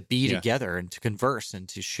 to be together and to converse and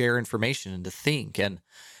to share information and to think. And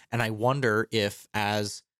I wonder if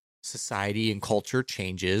as society and culture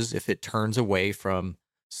changes, if it turns away from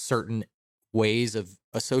certain ways of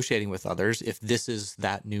associating with others if this is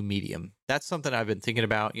that new medium? That's something I've been thinking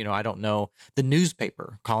about. I don't know. The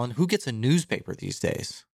newspaper, Colin, who gets a newspaper these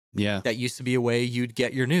days? Yeah. That used to be a way you'd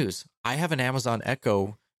get your news. I have an Amazon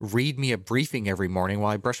Echo read me a briefing every morning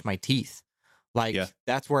while I brush my teeth.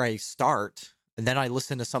 That's where I start. And then I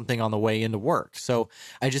listen to something on the way into work. So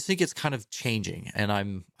I just think it's kind of changing. And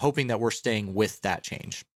I'm hoping that we're staying with that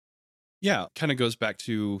change. Yeah. Kind of goes back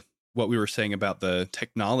to what we were saying about the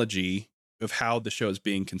technology of how the show is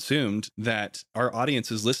being consumed, that our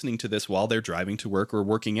audience is listening to this while they're driving to work or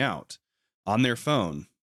working out on their phone,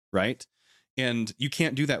 right? And you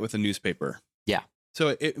can't do that with a newspaper. Yeah.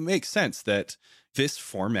 So it makes sense that this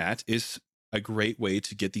format is a great way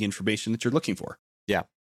to get the information that you're looking for. Yeah,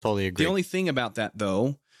 totally agree. The only thing about that,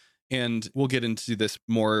 though, and we'll get into this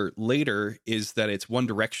more later, is that it's one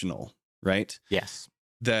directional, right? Yes.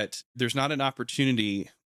 That there's not an opportunity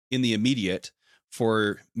in the immediate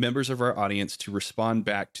for members of our audience to respond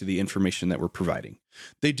back to the information that we're providing.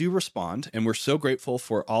 They do respond, and we're so grateful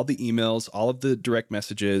for all the emails, all of the direct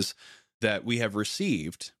messages that we have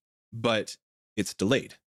received, but it's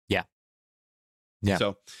delayed. Yeah. Yeah.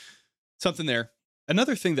 So something there.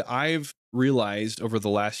 Another thing that I've realized over the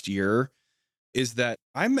last year is that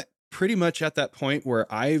I'm pretty much at that point where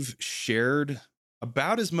I've shared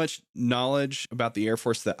about as much knowledge about the Air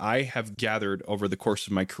Force that I have gathered over the course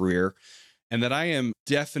of my career, and that I am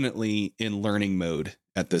definitely in learning mode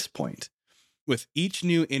at this point. With each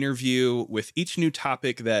new interview, with each new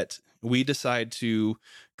topic that we decide to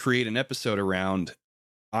create an episode around,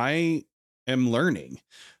 I am learning.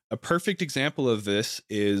 A perfect example of this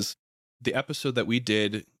is the episode that we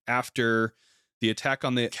did after the attack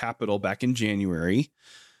on the Capitol back in January,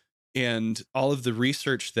 and all of the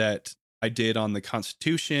research that I did on the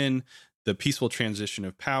Constitution, the peaceful transition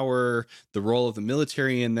of power, the role of the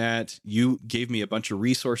military in that. You gave me a bunch of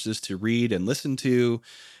resources to read and listen to.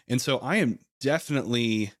 And so I am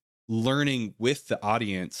definitely learning with the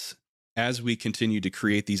audience as we continue to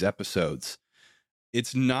create these episodes.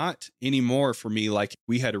 It's not anymore for me like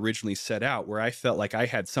we had originally set out, where I felt like I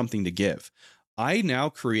had something to give. I now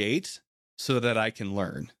create so that I can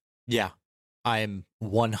learn. Yeah, I'm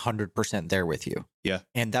 100% there with you. Yeah.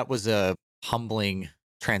 And that was a humbling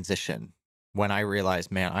transition when I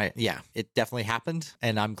realized, man, it definitely happened,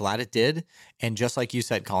 and I'm glad it did. And just like you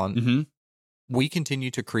said, Colin, we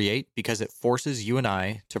continue to create because it forces you and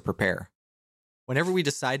I to prepare. Whenever we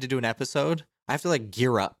decide to do an episode, I have to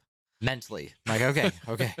gear up mentally. I'm like,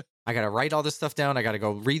 okay, I got to write all this stuff down. I got to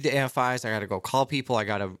go read the AFIs. I got to go call people. I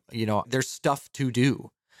got to, there's stuff to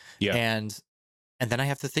do. Yeah. And then I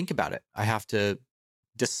have to think about it. I have to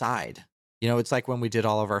decide. It's like when we did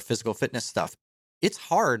all of our physical fitness stuff. It's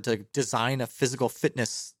hard to design a physical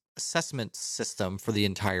fitness assessment system for the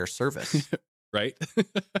entire service. Right.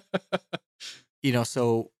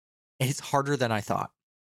 So it's harder than I thought.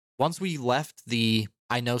 Once we left the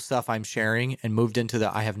I know stuff I'm sharing and moved into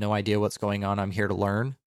the I have no idea what's going on, I'm here to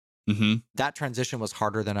learn, that transition was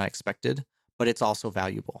harder than I expected, but it's also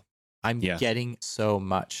valuable. I'm getting so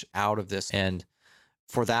much out of this. And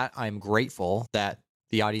for that, I'm grateful that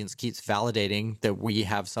the audience keeps validating that we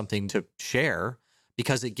have something to share,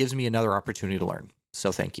 because it gives me another opportunity to learn.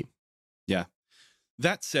 So thank you. Yeah.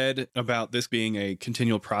 That said, about this being a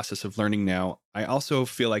continual process of learning now, I also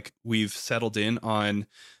feel like we've settled in on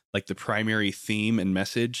the primary theme and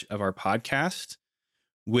message of our podcast,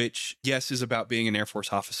 which, yes, is about being an Air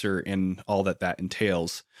Force officer and all that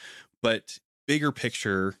entails. But bigger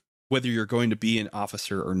picture, whether you're going to be an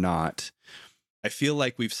officer or not, I feel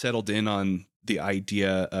like we've settled in on the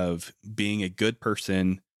idea of being a good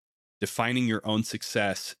person, defining your own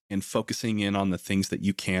success, and focusing in on the things that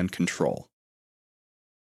you can control.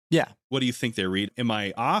 Yeah. What do you think there, Reed? Am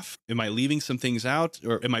I off? Am I leaving some things out?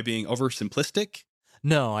 Or am I being oversimplistic?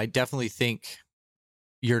 No, I definitely think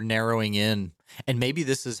you're narrowing in. And maybe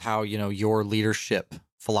this is how, your leadership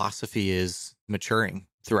philosophy is maturing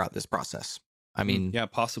throughout this process. I mean, yeah,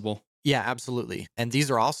 possible. Yeah, absolutely. And these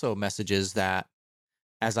are also messages that,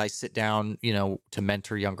 as I sit down, to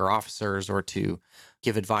mentor younger officers or to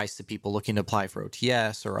give advice to people looking to apply for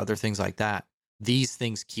OTS or other things like that, these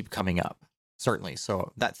things keep coming up, certainly.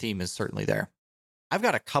 So that theme is certainly there. I've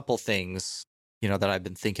got a couple things, that I've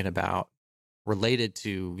been thinking about related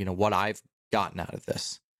to, what I've gotten out of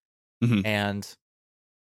this. And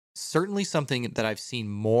certainly something that I've seen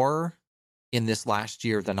more in this last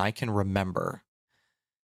year than I can remember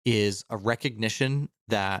is a recognition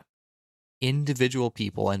that individual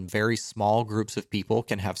people and very small groups of people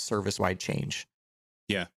can have service-wide change.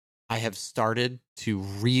 Yeah. I have started to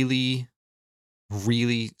really,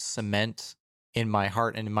 really cement in my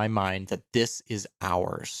heart and in my mind that this is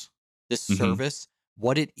ours. This service,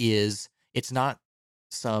 what it is. It's not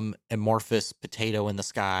some amorphous potato in the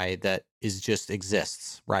sky that is just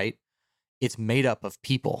exists, right? It's made up of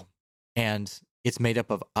people, and it's made up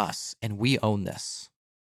of us, and we own this.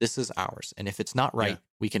 This is ours. And if it's not right,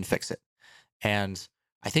 we can fix it. And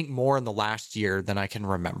I think more in the last year than I can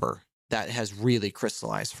remember, that has really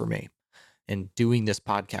crystallized for me. And doing this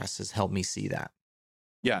podcast has helped me see that.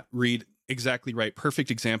 Yeah, Reed, exactly right.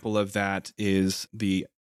 Perfect example of that is the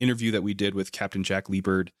interview that we did with Captain Jack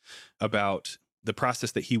Liebert about the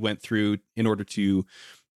process that he went through in order to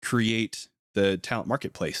create the talent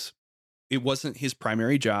marketplace. It wasn't his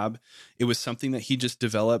primary job. It was something that he just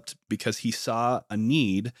developed because he saw a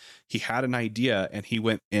need. He had an idea, and he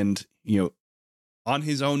went and, on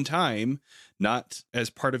his own time, not as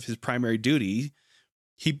part of his primary duty,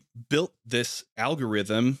 he built this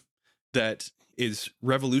algorithm that is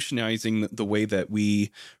revolutionizing the way that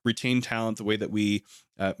we retain talent, the way that we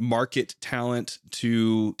market talent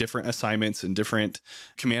to different assignments and different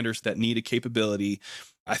commanders that need a capability.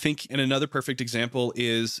 I think another perfect example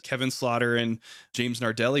is Kevin Slaughter and James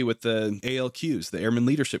Nardelli with the ALQs, the Airman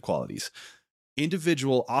Leadership Qualities.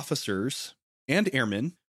 Individual officers and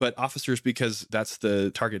airmen, but officers because that's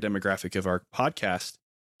the target demographic of our podcast,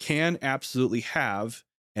 can absolutely have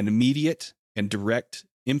an immediate and direct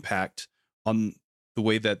impact on the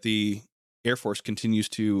way that the Air Force continues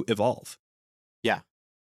to evolve. Yeah.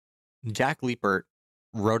 Jack Liebert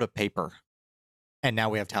wrote a paper, and now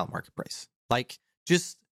we have Talent Marketplace.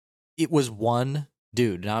 It was one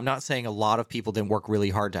dude. Now, I'm not saying a lot of people didn't work really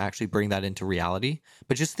hard to actually bring that into reality,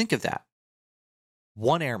 but just think of that.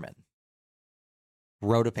 One airman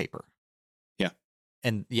wrote a paper. Yeah.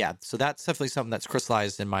 And so that's definitely something that's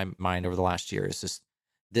crystallized in my mind over the last year. Is just,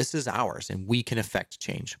 this is ours, and we can affect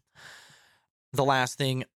change. The last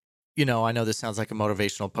thing, I know this sounds like a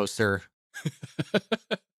motivational poster,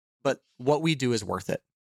 but what we do is worth it.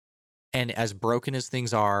 And as broken as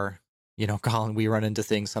things are, Colin, we run into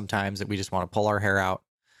things sometimes that we just want to pull our hair out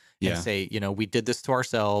and say, we did this to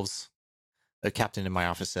ourselves. The captain in my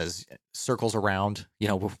office says, circles around,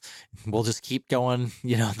 we'll just keep going,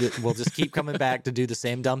 we'll just keep coming back to do the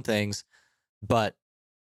same dumb things. But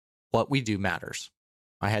what we do matters.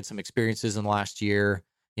 I had some experiences in the last year,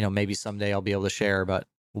 maybe someday I'll be able to share, but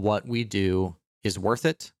what we do is worth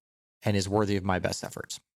it and is worthy of my best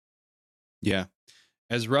efforts. Yeah.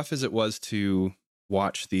 As rough as it was to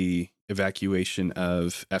watch the evacuation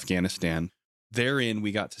of Afghanistan, therein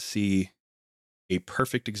we got to see a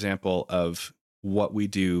perfect example of what we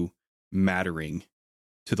do mattering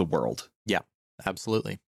to the world. Yeah,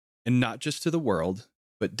 absolutely. And not just to the world,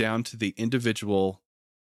 but down to the individual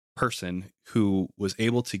person who was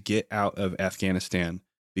able to get out of Afghanistan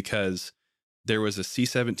because there was a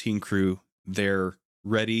C-17 crew there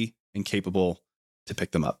ready and capable to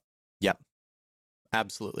pick them up. Yep,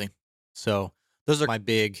 absolutely. So those are my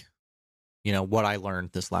big, what I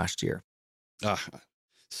learned this last year.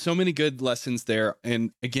 So many good lessons there.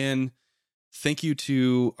 And again, thank you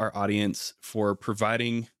to our audience for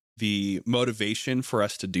providing the motivation for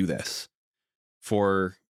us to do this,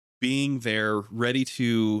 for being there ready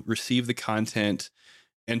to receive the content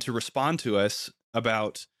and to respond to us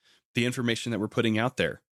about the information that we're putting out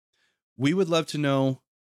there. We would love to know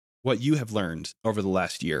what you have learned over the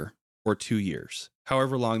last year or 2 years,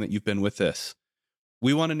 however long that you've been with this.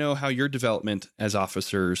 We want to know how your development as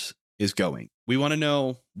officers is going. We want to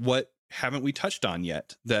know what haven't we touched on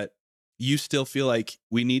yet that you still feel like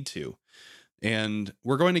we need to. And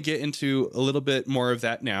we're going to get into a little bit more of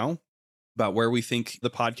that now about where we think the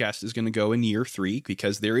podcast is going to go in year 3,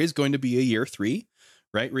 because there is going to be a year 3,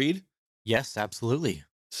 right, Reed? Yes, absolutely.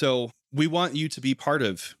 So we want you to be part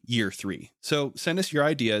of year 3. So send us your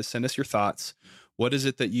ideas, send us your thoughts. What is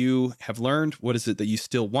it that you have learned? What is it that you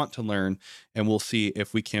still want to learn? And we'll see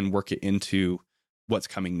if we can work it into what's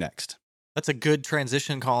coming next. That's a good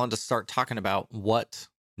transition, Colin, to start talking about what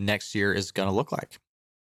next year is going to look like.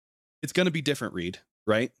 It's going to be different, Reed,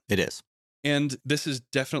 right? It is. And this is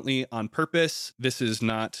definitely on purpose. This is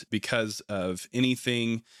not because of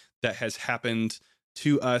anything that has happened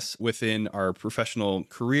to us within our professional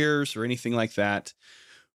careers or anything like that.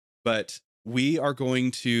 But we are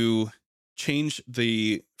going to change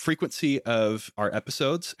the frequency of our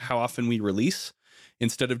episodes, how often we release.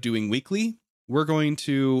 Instead of doing weekly, we're going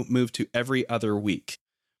to move to every other week.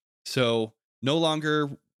 So no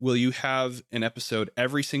longer will you have an episode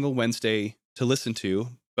every single Wednesday to listen to,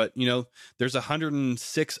 but there's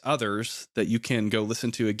 106 others that you can go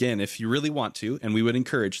listen to again if you really want to, and we would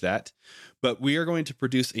encourage that. But we are going to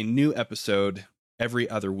produce a new episode every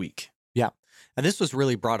other week. Yeah. And this was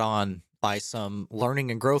really brought on by some learning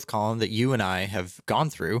and growth, Colin, that you and I have gone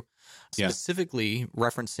through. specifically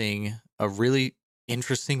referencing a really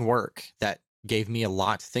interesting work that gave me a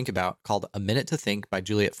lot to think about called A Minute to Think by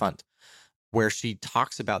Juliet Funt, where she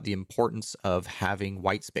talks about the importance of having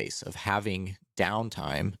white space, of having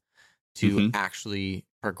downtime to actually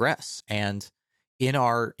progress. And in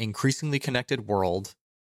our increasingly connected world,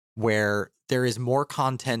 where there is more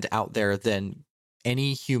content out there than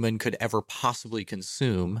any human could ever possibly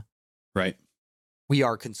consume, right? We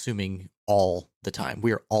are consuming all the time.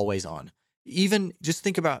 We are always on. Even just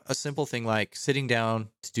think about a simple thing like sitting down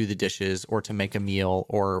to do the dishes or to make a meal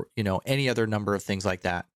or, any other number of things like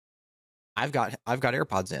that. I've got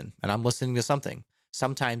AirPods in and I'm listening to something.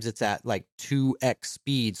 Sometimes it's at like 2x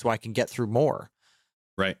speed so I can get through more.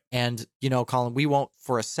 Right. And, Colin, we won't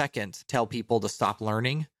for a second tell people to stop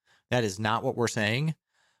learning. That is not what we're saying.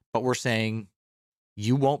 But we're saying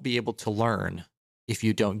you won't be able to learn if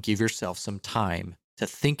you don't give yourself some time to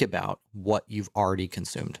think about what you've already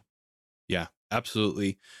consumed. Yeah,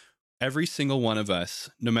 absolutely. Every single one of us,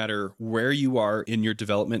 no matter where you are in your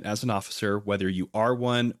development as an officer, whether you are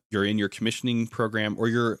one, you're in your commissioning program, or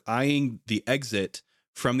you're eyeing the exit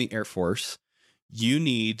from the Air Force, you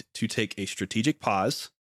need to take a strategic pause,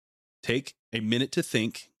 take a minute to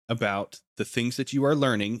think about the things that you are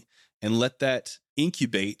learning, and let that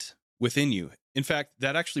incubate within you. In fact,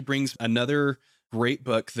 that actually brings another great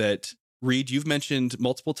book that, Reed, you've mentioned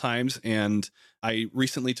multiple times, and I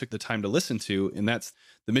recently took the time to listen to, and that's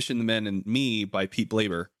The Mission, the Men, and Me by Pete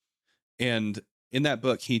Blaber. And in that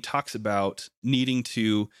book, he talks about needing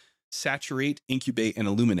to saturate, incubate, and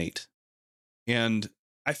illuminate. And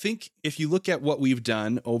I think if you look at what we've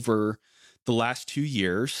done over the last 2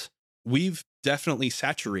 years, we've definitely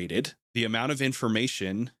saturated the amount of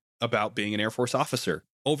information about being an Air Force officer.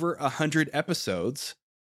 Over 100 episodes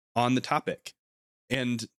on the topic.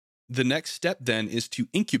 And the next step then is to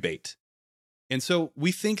incubate. And so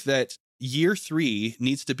we think that year 3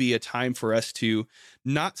 needs to be a time for us to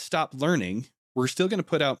not stop learning. We're still going to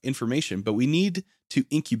put out information, but we need to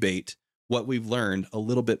incubate what we've learned a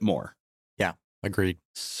little bit more. Yeah, agreed.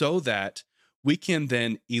 So that we can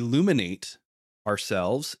then illuminate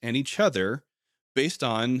ourselves and each other based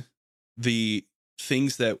on the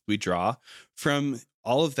things that we draw from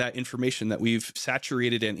all of that information that we've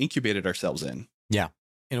saturated and incubated ourselves in. Yeah.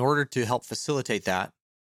 In order to help facilitate that,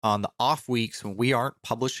 on the off weeks when we aren't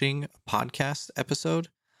publishing a podcast episode,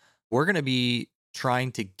 we're going to be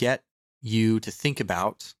trying to get you to think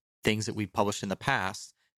about things that we've published in the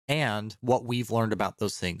past and what we've learned about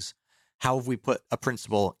those things. How have we put a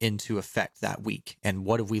principle into effect that week? And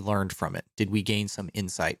what have we learned from it? Did we gain some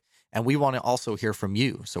insight? And we want to also hear from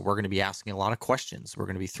you. So we're going to be asking a lot of questions. We're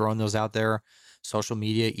going to be throwing those out there, social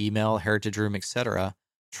media, email, Heritage Room, etc.,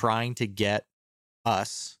 trying to get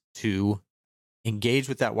us to engage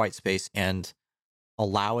with that white space and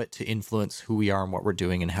allow it to influence who we are and what we're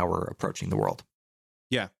doing and how we're approaching the world.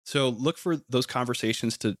 Yeah. So look for those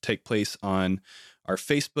conversations to take place on our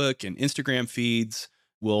Facebook and Instagram feeds.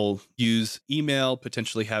 We'll use email,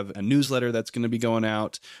 potentially have a newsletter that's going to be going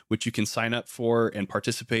out, which you can sign up for and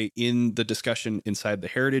participate in the discussion inside the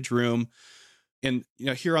Heritage Room. And,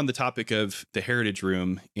 here on the topic of the Heritage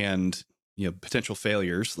Room and, potential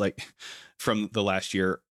failures like from the last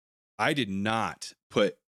year, I did not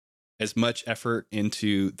put as much effort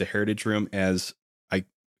into the Heritage Room as I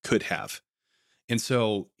could have. And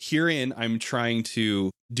so herein, I'm trying to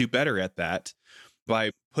do better at that by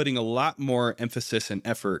putting a lot more emphasis and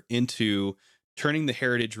effort into turning the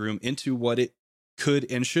Heritage Room into what it could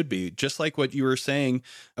and should be. Just like what you were saying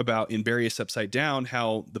about in Barrios Upside Down,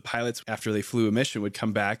 how the pilots, after they flew a mission, would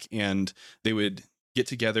come back and they would get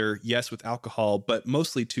together, yes, with alcohol, but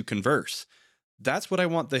mostly to converse. That's what I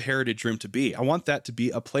want the Heritage Room to be. I want that to be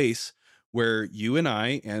a place where you and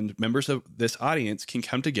I and members of this audience can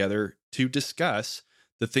come together to discuss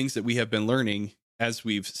the things that we have been learning as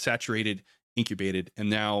we've saturated, incubated, and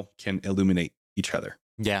now can illuminate each other.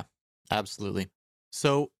 Yeah, absolutely.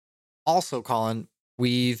 So also, Colin,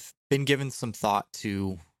 we've been given some thought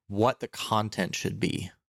to what the content should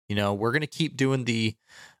be. We're going to keep doing the,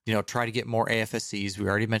 try to get more AFSCs. We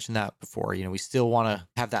already mentioned that before. We still want to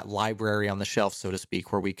have that library on the shelf, so to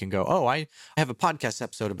speak, where we can go, oh, I have a podcast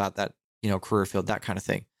episode about that, career field, that kind of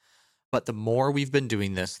thing. But the more we've been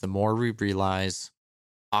doing this, the more we realize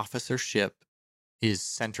officership is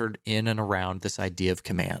centered in and around this idea of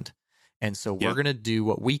command. And so we're going to do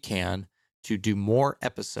what we can to do more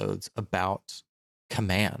episodes about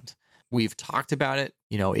command. We've talked about it,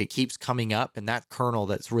 it keeps coming up, and that kernel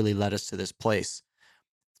that's really led us to this place.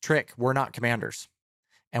 Trick, we're not commanders,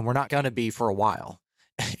 and we're not going to be for a while.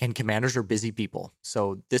 and commanders are busy people.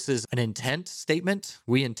 So this is an intent statement.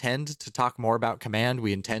 We intend to talk more about command.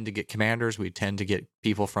 We intend to get commanders. We intend to get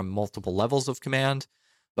people from multiple levels of command,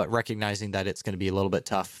 but recognizing that it's going to be a little bit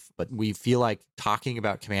tough. But we feel like talking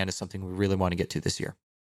about command is something we really want to get to this year.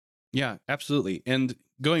 Yeah, absolutely. And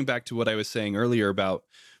going back to what I was saying earlier about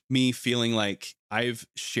me feeling like I've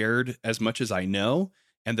shared as much as I know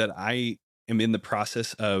and that I am in the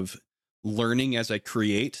process of learning as I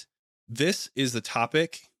create, this is the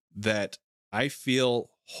topic that I feel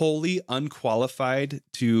wholly unqualified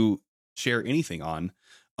to share anything on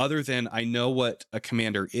other than I know what a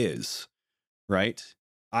commander is, right?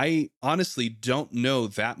 I honestly don't know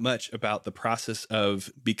that much about the process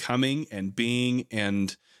of becoming and being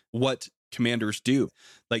and what commanders do.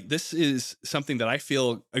 Like, this is something that I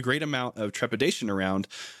feel a great amount of trepidation around.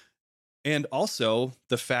 And also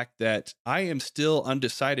the fact that I am still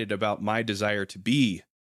undecided about my desire to be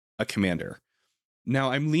a commander.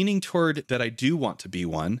 Now, I'm leaning toward that I do want to be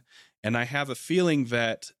one. And I have a feeling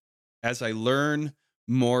that as I learn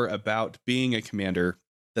more about being a commander,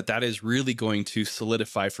 that is really going to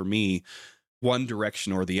solidify for me one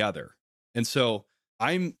direction or the other. And so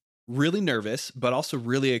I'm really nervous, but also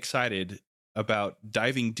really excited about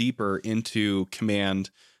diving deeper into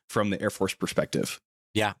command from the Air Force perspective.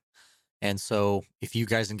 Yeah. And so if you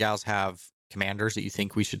guys and gals have commanders that you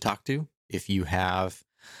think we should talk to, if you have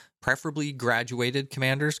preferably graduated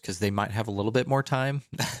commanders, because they might have a little bit more time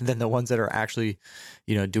than the ones that are actually,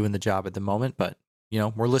 doing the job at the moment. But,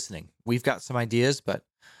 we're listening. We've got some ideas, but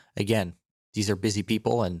again, these are busy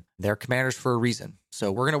people and they're commanders for a reason.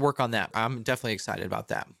 So we're going to work on that. I'm definitely excited about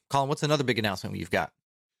that. Colin, what's another big announcement you've got?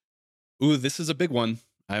 Ooh, this is a big one.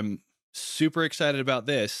 I'm super excited about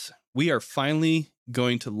this. We are finally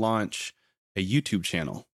going to launch a YouTube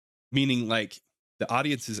channel, meaning like the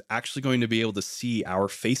audience is actually going to be able to see our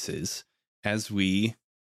faces as we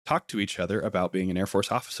talk to each other about being an Air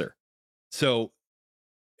Force officer. So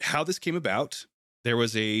how this came about, there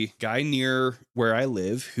was a guy near where I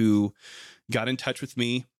live who got in touch with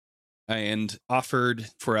me and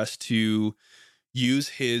offered for us to use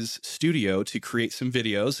his studio to create some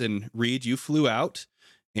videos. And Reed, you flew out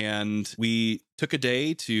and we took a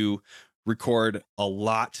day to record a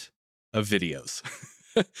lot of videos.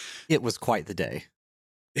 It was quite the day.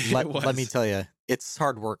 Let me tell you, it's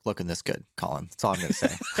hard work looking this good, Colin. That's all I'm going to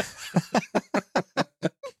say.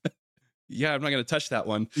 Yeah, I'm not going to touch that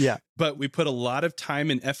one. Yeah. But we put a lot of time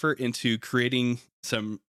and effort into creating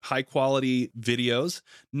some high quality videos,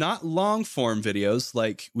 not long form videos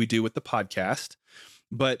like we do with the podcast,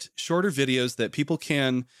 but shorter videos that people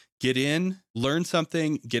can get in, learn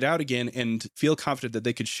something, get out again, and feel confident that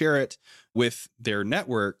they could share it with their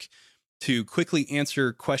network to quickly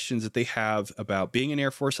answer questions that they have about being an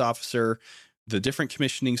Air Force officer, the different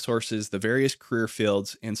commissioning sources, the various career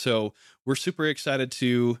fields. And so we're super excited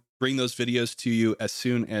to bring those videos to you as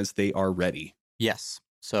soon as they are ready. Yes.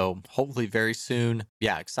 So hopefully very soon.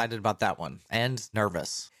 Yeah, excited about that one and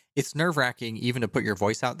nervous. It's nerve-wracking even to put your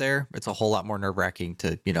voice out there. It's a whole lot more nerve-wracking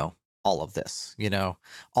to, all of this,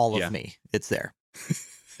 all of me. It's there.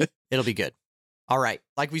 It'll be good. All right.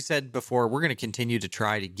 Like we said before, we're going to continue to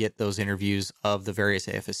try to get those interviews of the various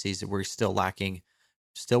AFSCs that we're still lacking.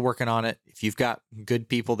 Still working on it. If you've got good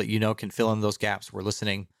people that can fill in those gaps, we're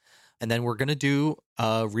listening. And then we're going to do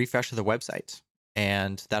a refresh of the website.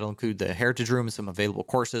 And that'll include the Heritage Room and some available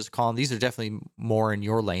courses. Colin, these are definitely more in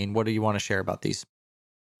your lane. What do you want to share about these?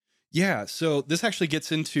 Yeah, so this actually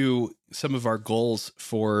gets into some of our goals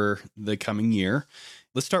for the coming year.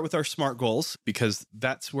 Let's start with our SMART goals, because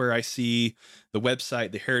that's where I see the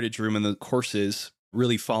website, the Heritage Room, and the courses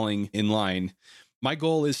really falling in line. My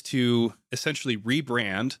goal is to essentially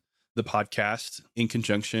rebrand the podcast in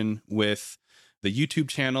conjunction with the YouTube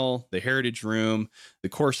channel, the Heritage Room, the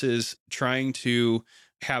courses, trying to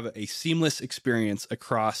have a seamless experience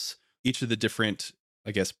across each of the different,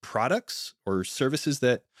 products or services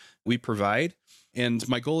that we provide. And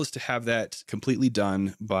my goal is to have that completely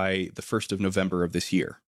done by the 1st of November of this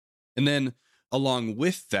year. And then along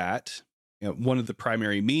with that, one of the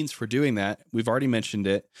primary means for doing that, we've already mentioned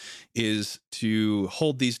it, is to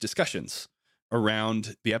hold these discussions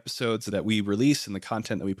around the episodes that we release and the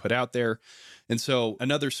content that we put out there. And so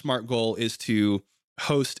another SMART goal is to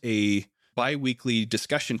host a bi-weekly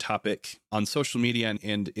discussion topic on social media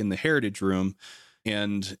and in the Heritage Room,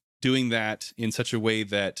 and doing that in such a way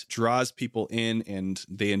that draws people in and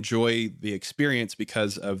they enjoy the experience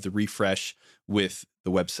because of the refresh with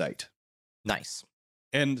the website. Nice.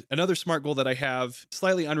 And another SMART goal that I have,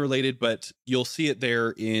 slightly unrelated, but you'll see it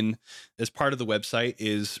there as part of the website,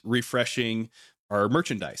 is refreshing our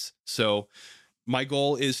merchandise. So my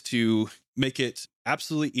goal is to make it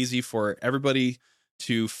absolutely easy for everybody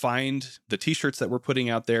to find the t-shirts that we're putting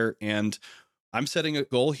out there. And I'm setting a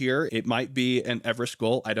goal here. It might be an Everest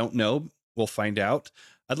goal. I don't know. We'll find out.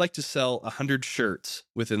 I'd like to sell 100 shirts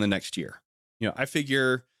within the next year. I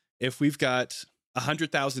figure if we've got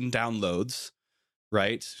 100,000 downloads,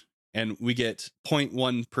 right, and we get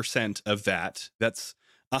 0.1% of that, that's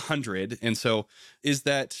 100. And so is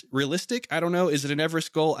that realistic? I don't know. Is it an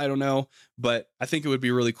Everest goal? I don't know. But I think it would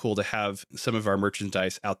be really cool to have some of our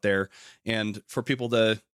merchandise out there and for people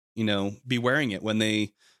to, be wearing it when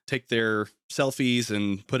they take their selfies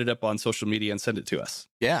and put it up on social media and send it to us.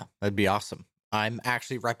 Yeah, that'd be awesome. I'm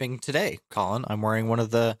actually repping today, Colin. I'm wearing one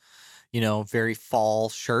of the, very fall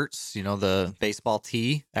shirts, the baseball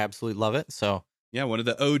tee. I absolutely love it. So yeah, one of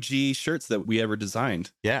the OG shirts that we ever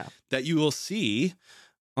designed. Yeah. That you will see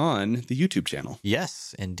on the YouTube channel.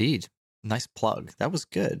 Yes, indeed. Nice plug. That was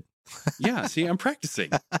good. Yeah, see, I'm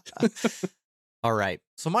practicing. All right.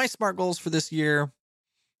 So my SMART goals for this year,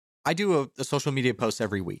 I do a social media post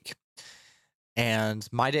every week. And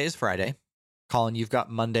my day is Friday. Colin, you've got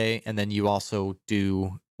Monday, and then you also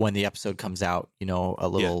do, when the episode comes out, a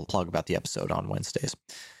little plug about the episode on Wednesdays.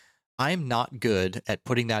 I'm not good at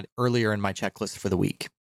putting that earlier in my checklist for the week.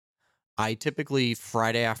 I typically,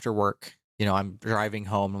 Friday after work, I'm driving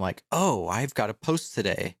home. I'm like, oh, I've got a post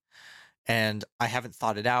today. And I haven't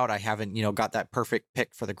thought it out. I haven't, got that perfect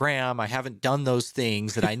pick for the gram. I haven't done those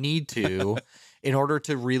things that I need to in order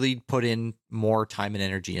to really put in more time and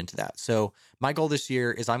energy into that. So my goal this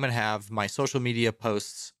year is I'm going to have my social media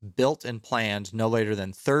posts built and planned no later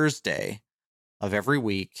than Thursday of every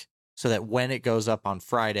week so that when it goes up on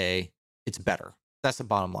Friday, it's better. That's the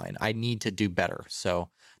bottom line. I need to do better. So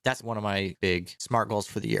that's one of my big SMART goals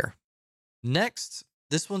for the year. Next,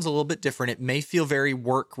 this one's a little bit different. It may feel very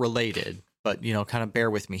work related, but, kind of bear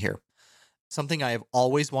with me here. Something I have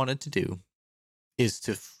always wanted to do is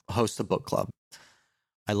to host a book club.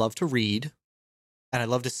 I love to read, and I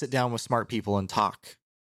love to sit down with smart people and talk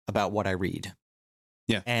about what I read.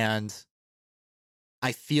 Yeah. And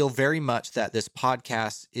I feel very much that this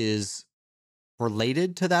podcast is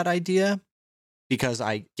related to that idea because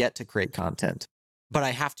I get to create content, but I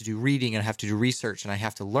have to do reading and I have to do research and I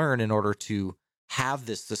have to learn in order to have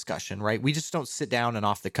this discussion, right? We just don't sit down and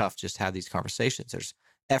off the cuff just have these conversations. There's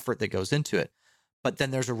effort that goes into it. But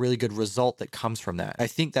then there's a really good result that comes from that. I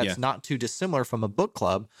think that's not too dissimilar from a book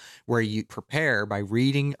club where you prepare by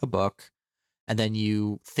reading a book and then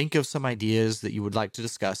you think of some ideas that you would like to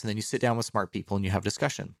discuss and then you sit down with smart people and you have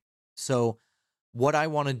discussion. So what I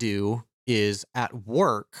want to do is at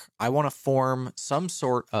work, I want to form some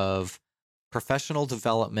sort of professional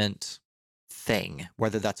development thing,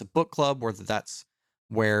 whether that's a book club, whether that's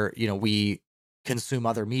where, we consume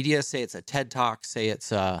other media, say it's a TED Talk, say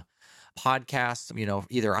it's a podcast,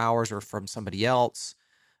 either ours or from somebody else,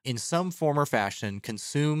 in some form or fashion,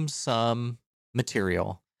 consume some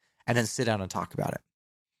material and then sit down and talk about it.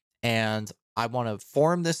 And I want to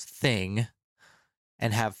form this thing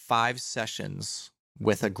and have 5 sessions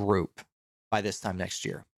with a group by this time next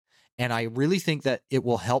year. And I really think that it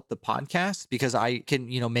will help the podcast because I can,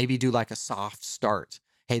 maybe do like a soft start.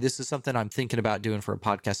 Hey, this is something I'm thinking about doing for a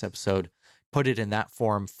podcast episode. Put it in that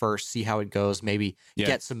form first, see how it goes, maybe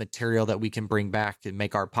get some material that we can bring back and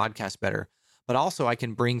make our podcast better. But also I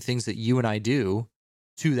can bring things that you and I do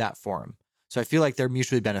to that forum. So I feel like they're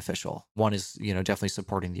mutually beneficial. One is, definitely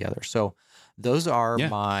supporting the other. So those are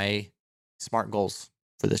my SMART goals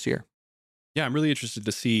for this year. Yeah, I'm really interested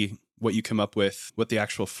to see what you come up with, what the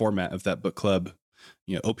actual format of that book club,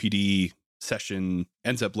 OPD session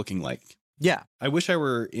ends up looking like. Yeah. I wish I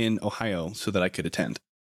were in Ohio so that I could attend.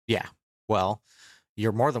 Yeah. Well,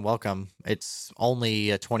 you're more than welcome. It's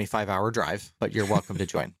only a 25-hour drive, but you're welcome to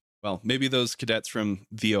join. Well, maybe those cadets from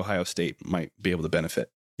the Ohio State might be able to benefit.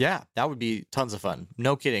 Yeah, that would be tons of fun.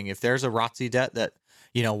 No kidding. If there's a ROTC det that,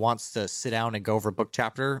 wants to sit down and go over a book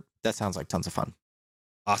chapter, that sounds like tons of fun.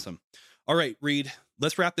 Awesome. All right, Reed,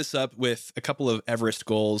 let's wrap this up with a couple of Everest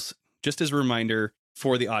goals. Just as a reminder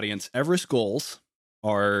for the audience, Everest goals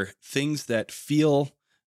are things that feel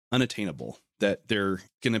unattainable, that they're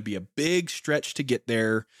going to be a big stretch to get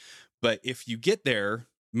there. But if you get there,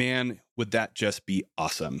 man, would that just be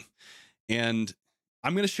awesome. And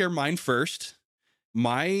I'm going to share mine first.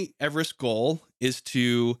 My Everest goal is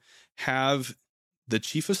to have the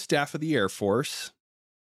Chief of Staff of the Air Force,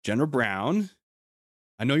 General Brown.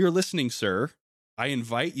 I know you're listening, sir. I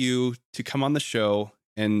invite you to come on the show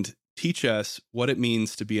and teach us what it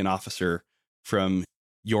means to be an officer from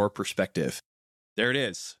your perspective. There it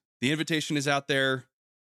is. The invitation is out there.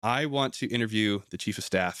 I want to interview the Chief of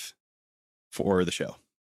Staff for the show.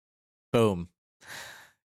 Boom.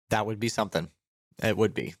 That would be something. It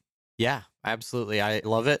would be. Yeah, absolutely. I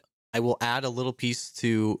love it. I will add a little piece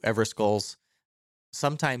to Everest goals.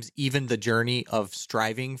 Sometimes even the journey of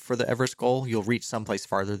striving for the Everest goal, you'll reach someplace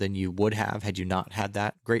farther than you would have had you not had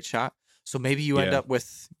that great shot. So maybe you end up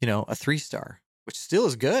with, a 3-star, which still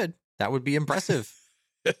is good. That would be impressive.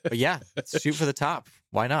 But yeah, shoot for the top.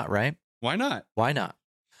 Why not, right? Why not? Why not?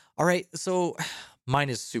 All right. So mine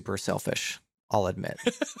is super selfish, I'll admit.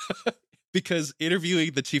 Because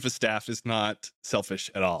interviewing the chief of staff is not selfish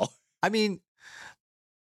at all. I mean,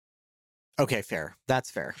 okay, fair. That's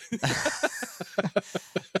fair.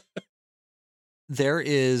 There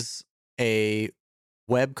is a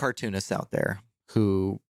web cartoonist out there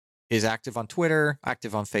who is active on Twitter,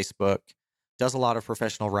 active on Facebook, does a lot of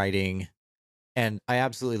professional writing, and I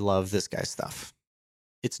absolutely love this guy's stuff.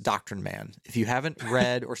 It's Doctrine Man. If you haven't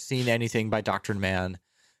read or seen anything by Doctrine Man,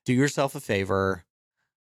 do yourself a favor,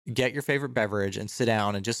 get your favorite beverage and sit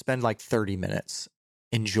down and just spend like 30 minutes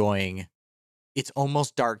enjoying. It's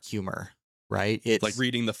almost dark humor, right? It's like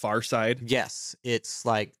reading The Far Side. Yes. It's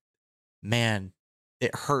like, man,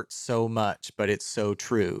 it hurts so much, but it's so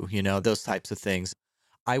true, those types of things.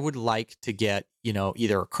 I would like to get,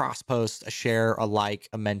 either a cross post, a share, a like,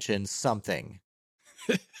 a mention, something.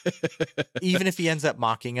 Even if he ends up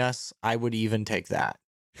mocking us, I would even take that.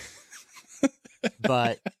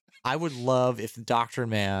 But I would love if Doctrine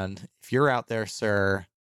Man, if you're out there, sir,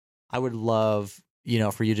 I would love,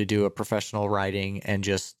 for you to do a professional writing and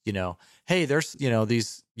just, hey, there's,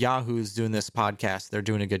 these yahoos doing this podcast. They're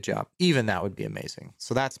doing a good job. Even that would be amazing.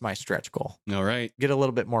 So that's my stretch goal. All right. Get a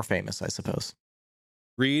little bit more famous, I suppose.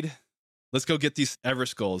 Reed, let's go get these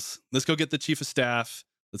Everest goals. Let's go get the chief of staff.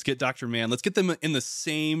 Let's get Dr. Man. Let's get them in the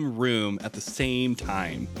same room at the same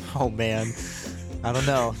time. Oh, man. I don't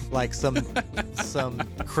know. Like some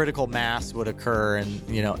critical mass would occur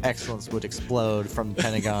and, excellence would explode from the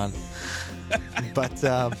Pentagon.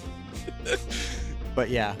 But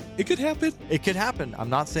yeah. It could happen. It could happen. I'm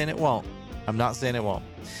not saying it won't.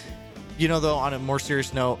 Though, on a more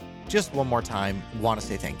serious note, just one more time, want to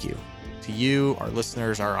say thank you to you, our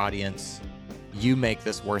listeners, our audience. You make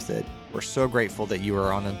this worth it. We're so grateful that you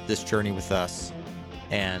are on this journey with us.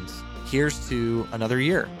 And here's to another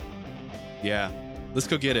year. Yeah. Let's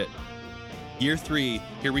go get it. Year 3,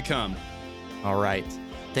 here we come. All right.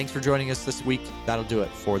 Thanks for joining us this week. That'll do it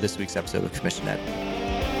for this week's episode of Commission Ed.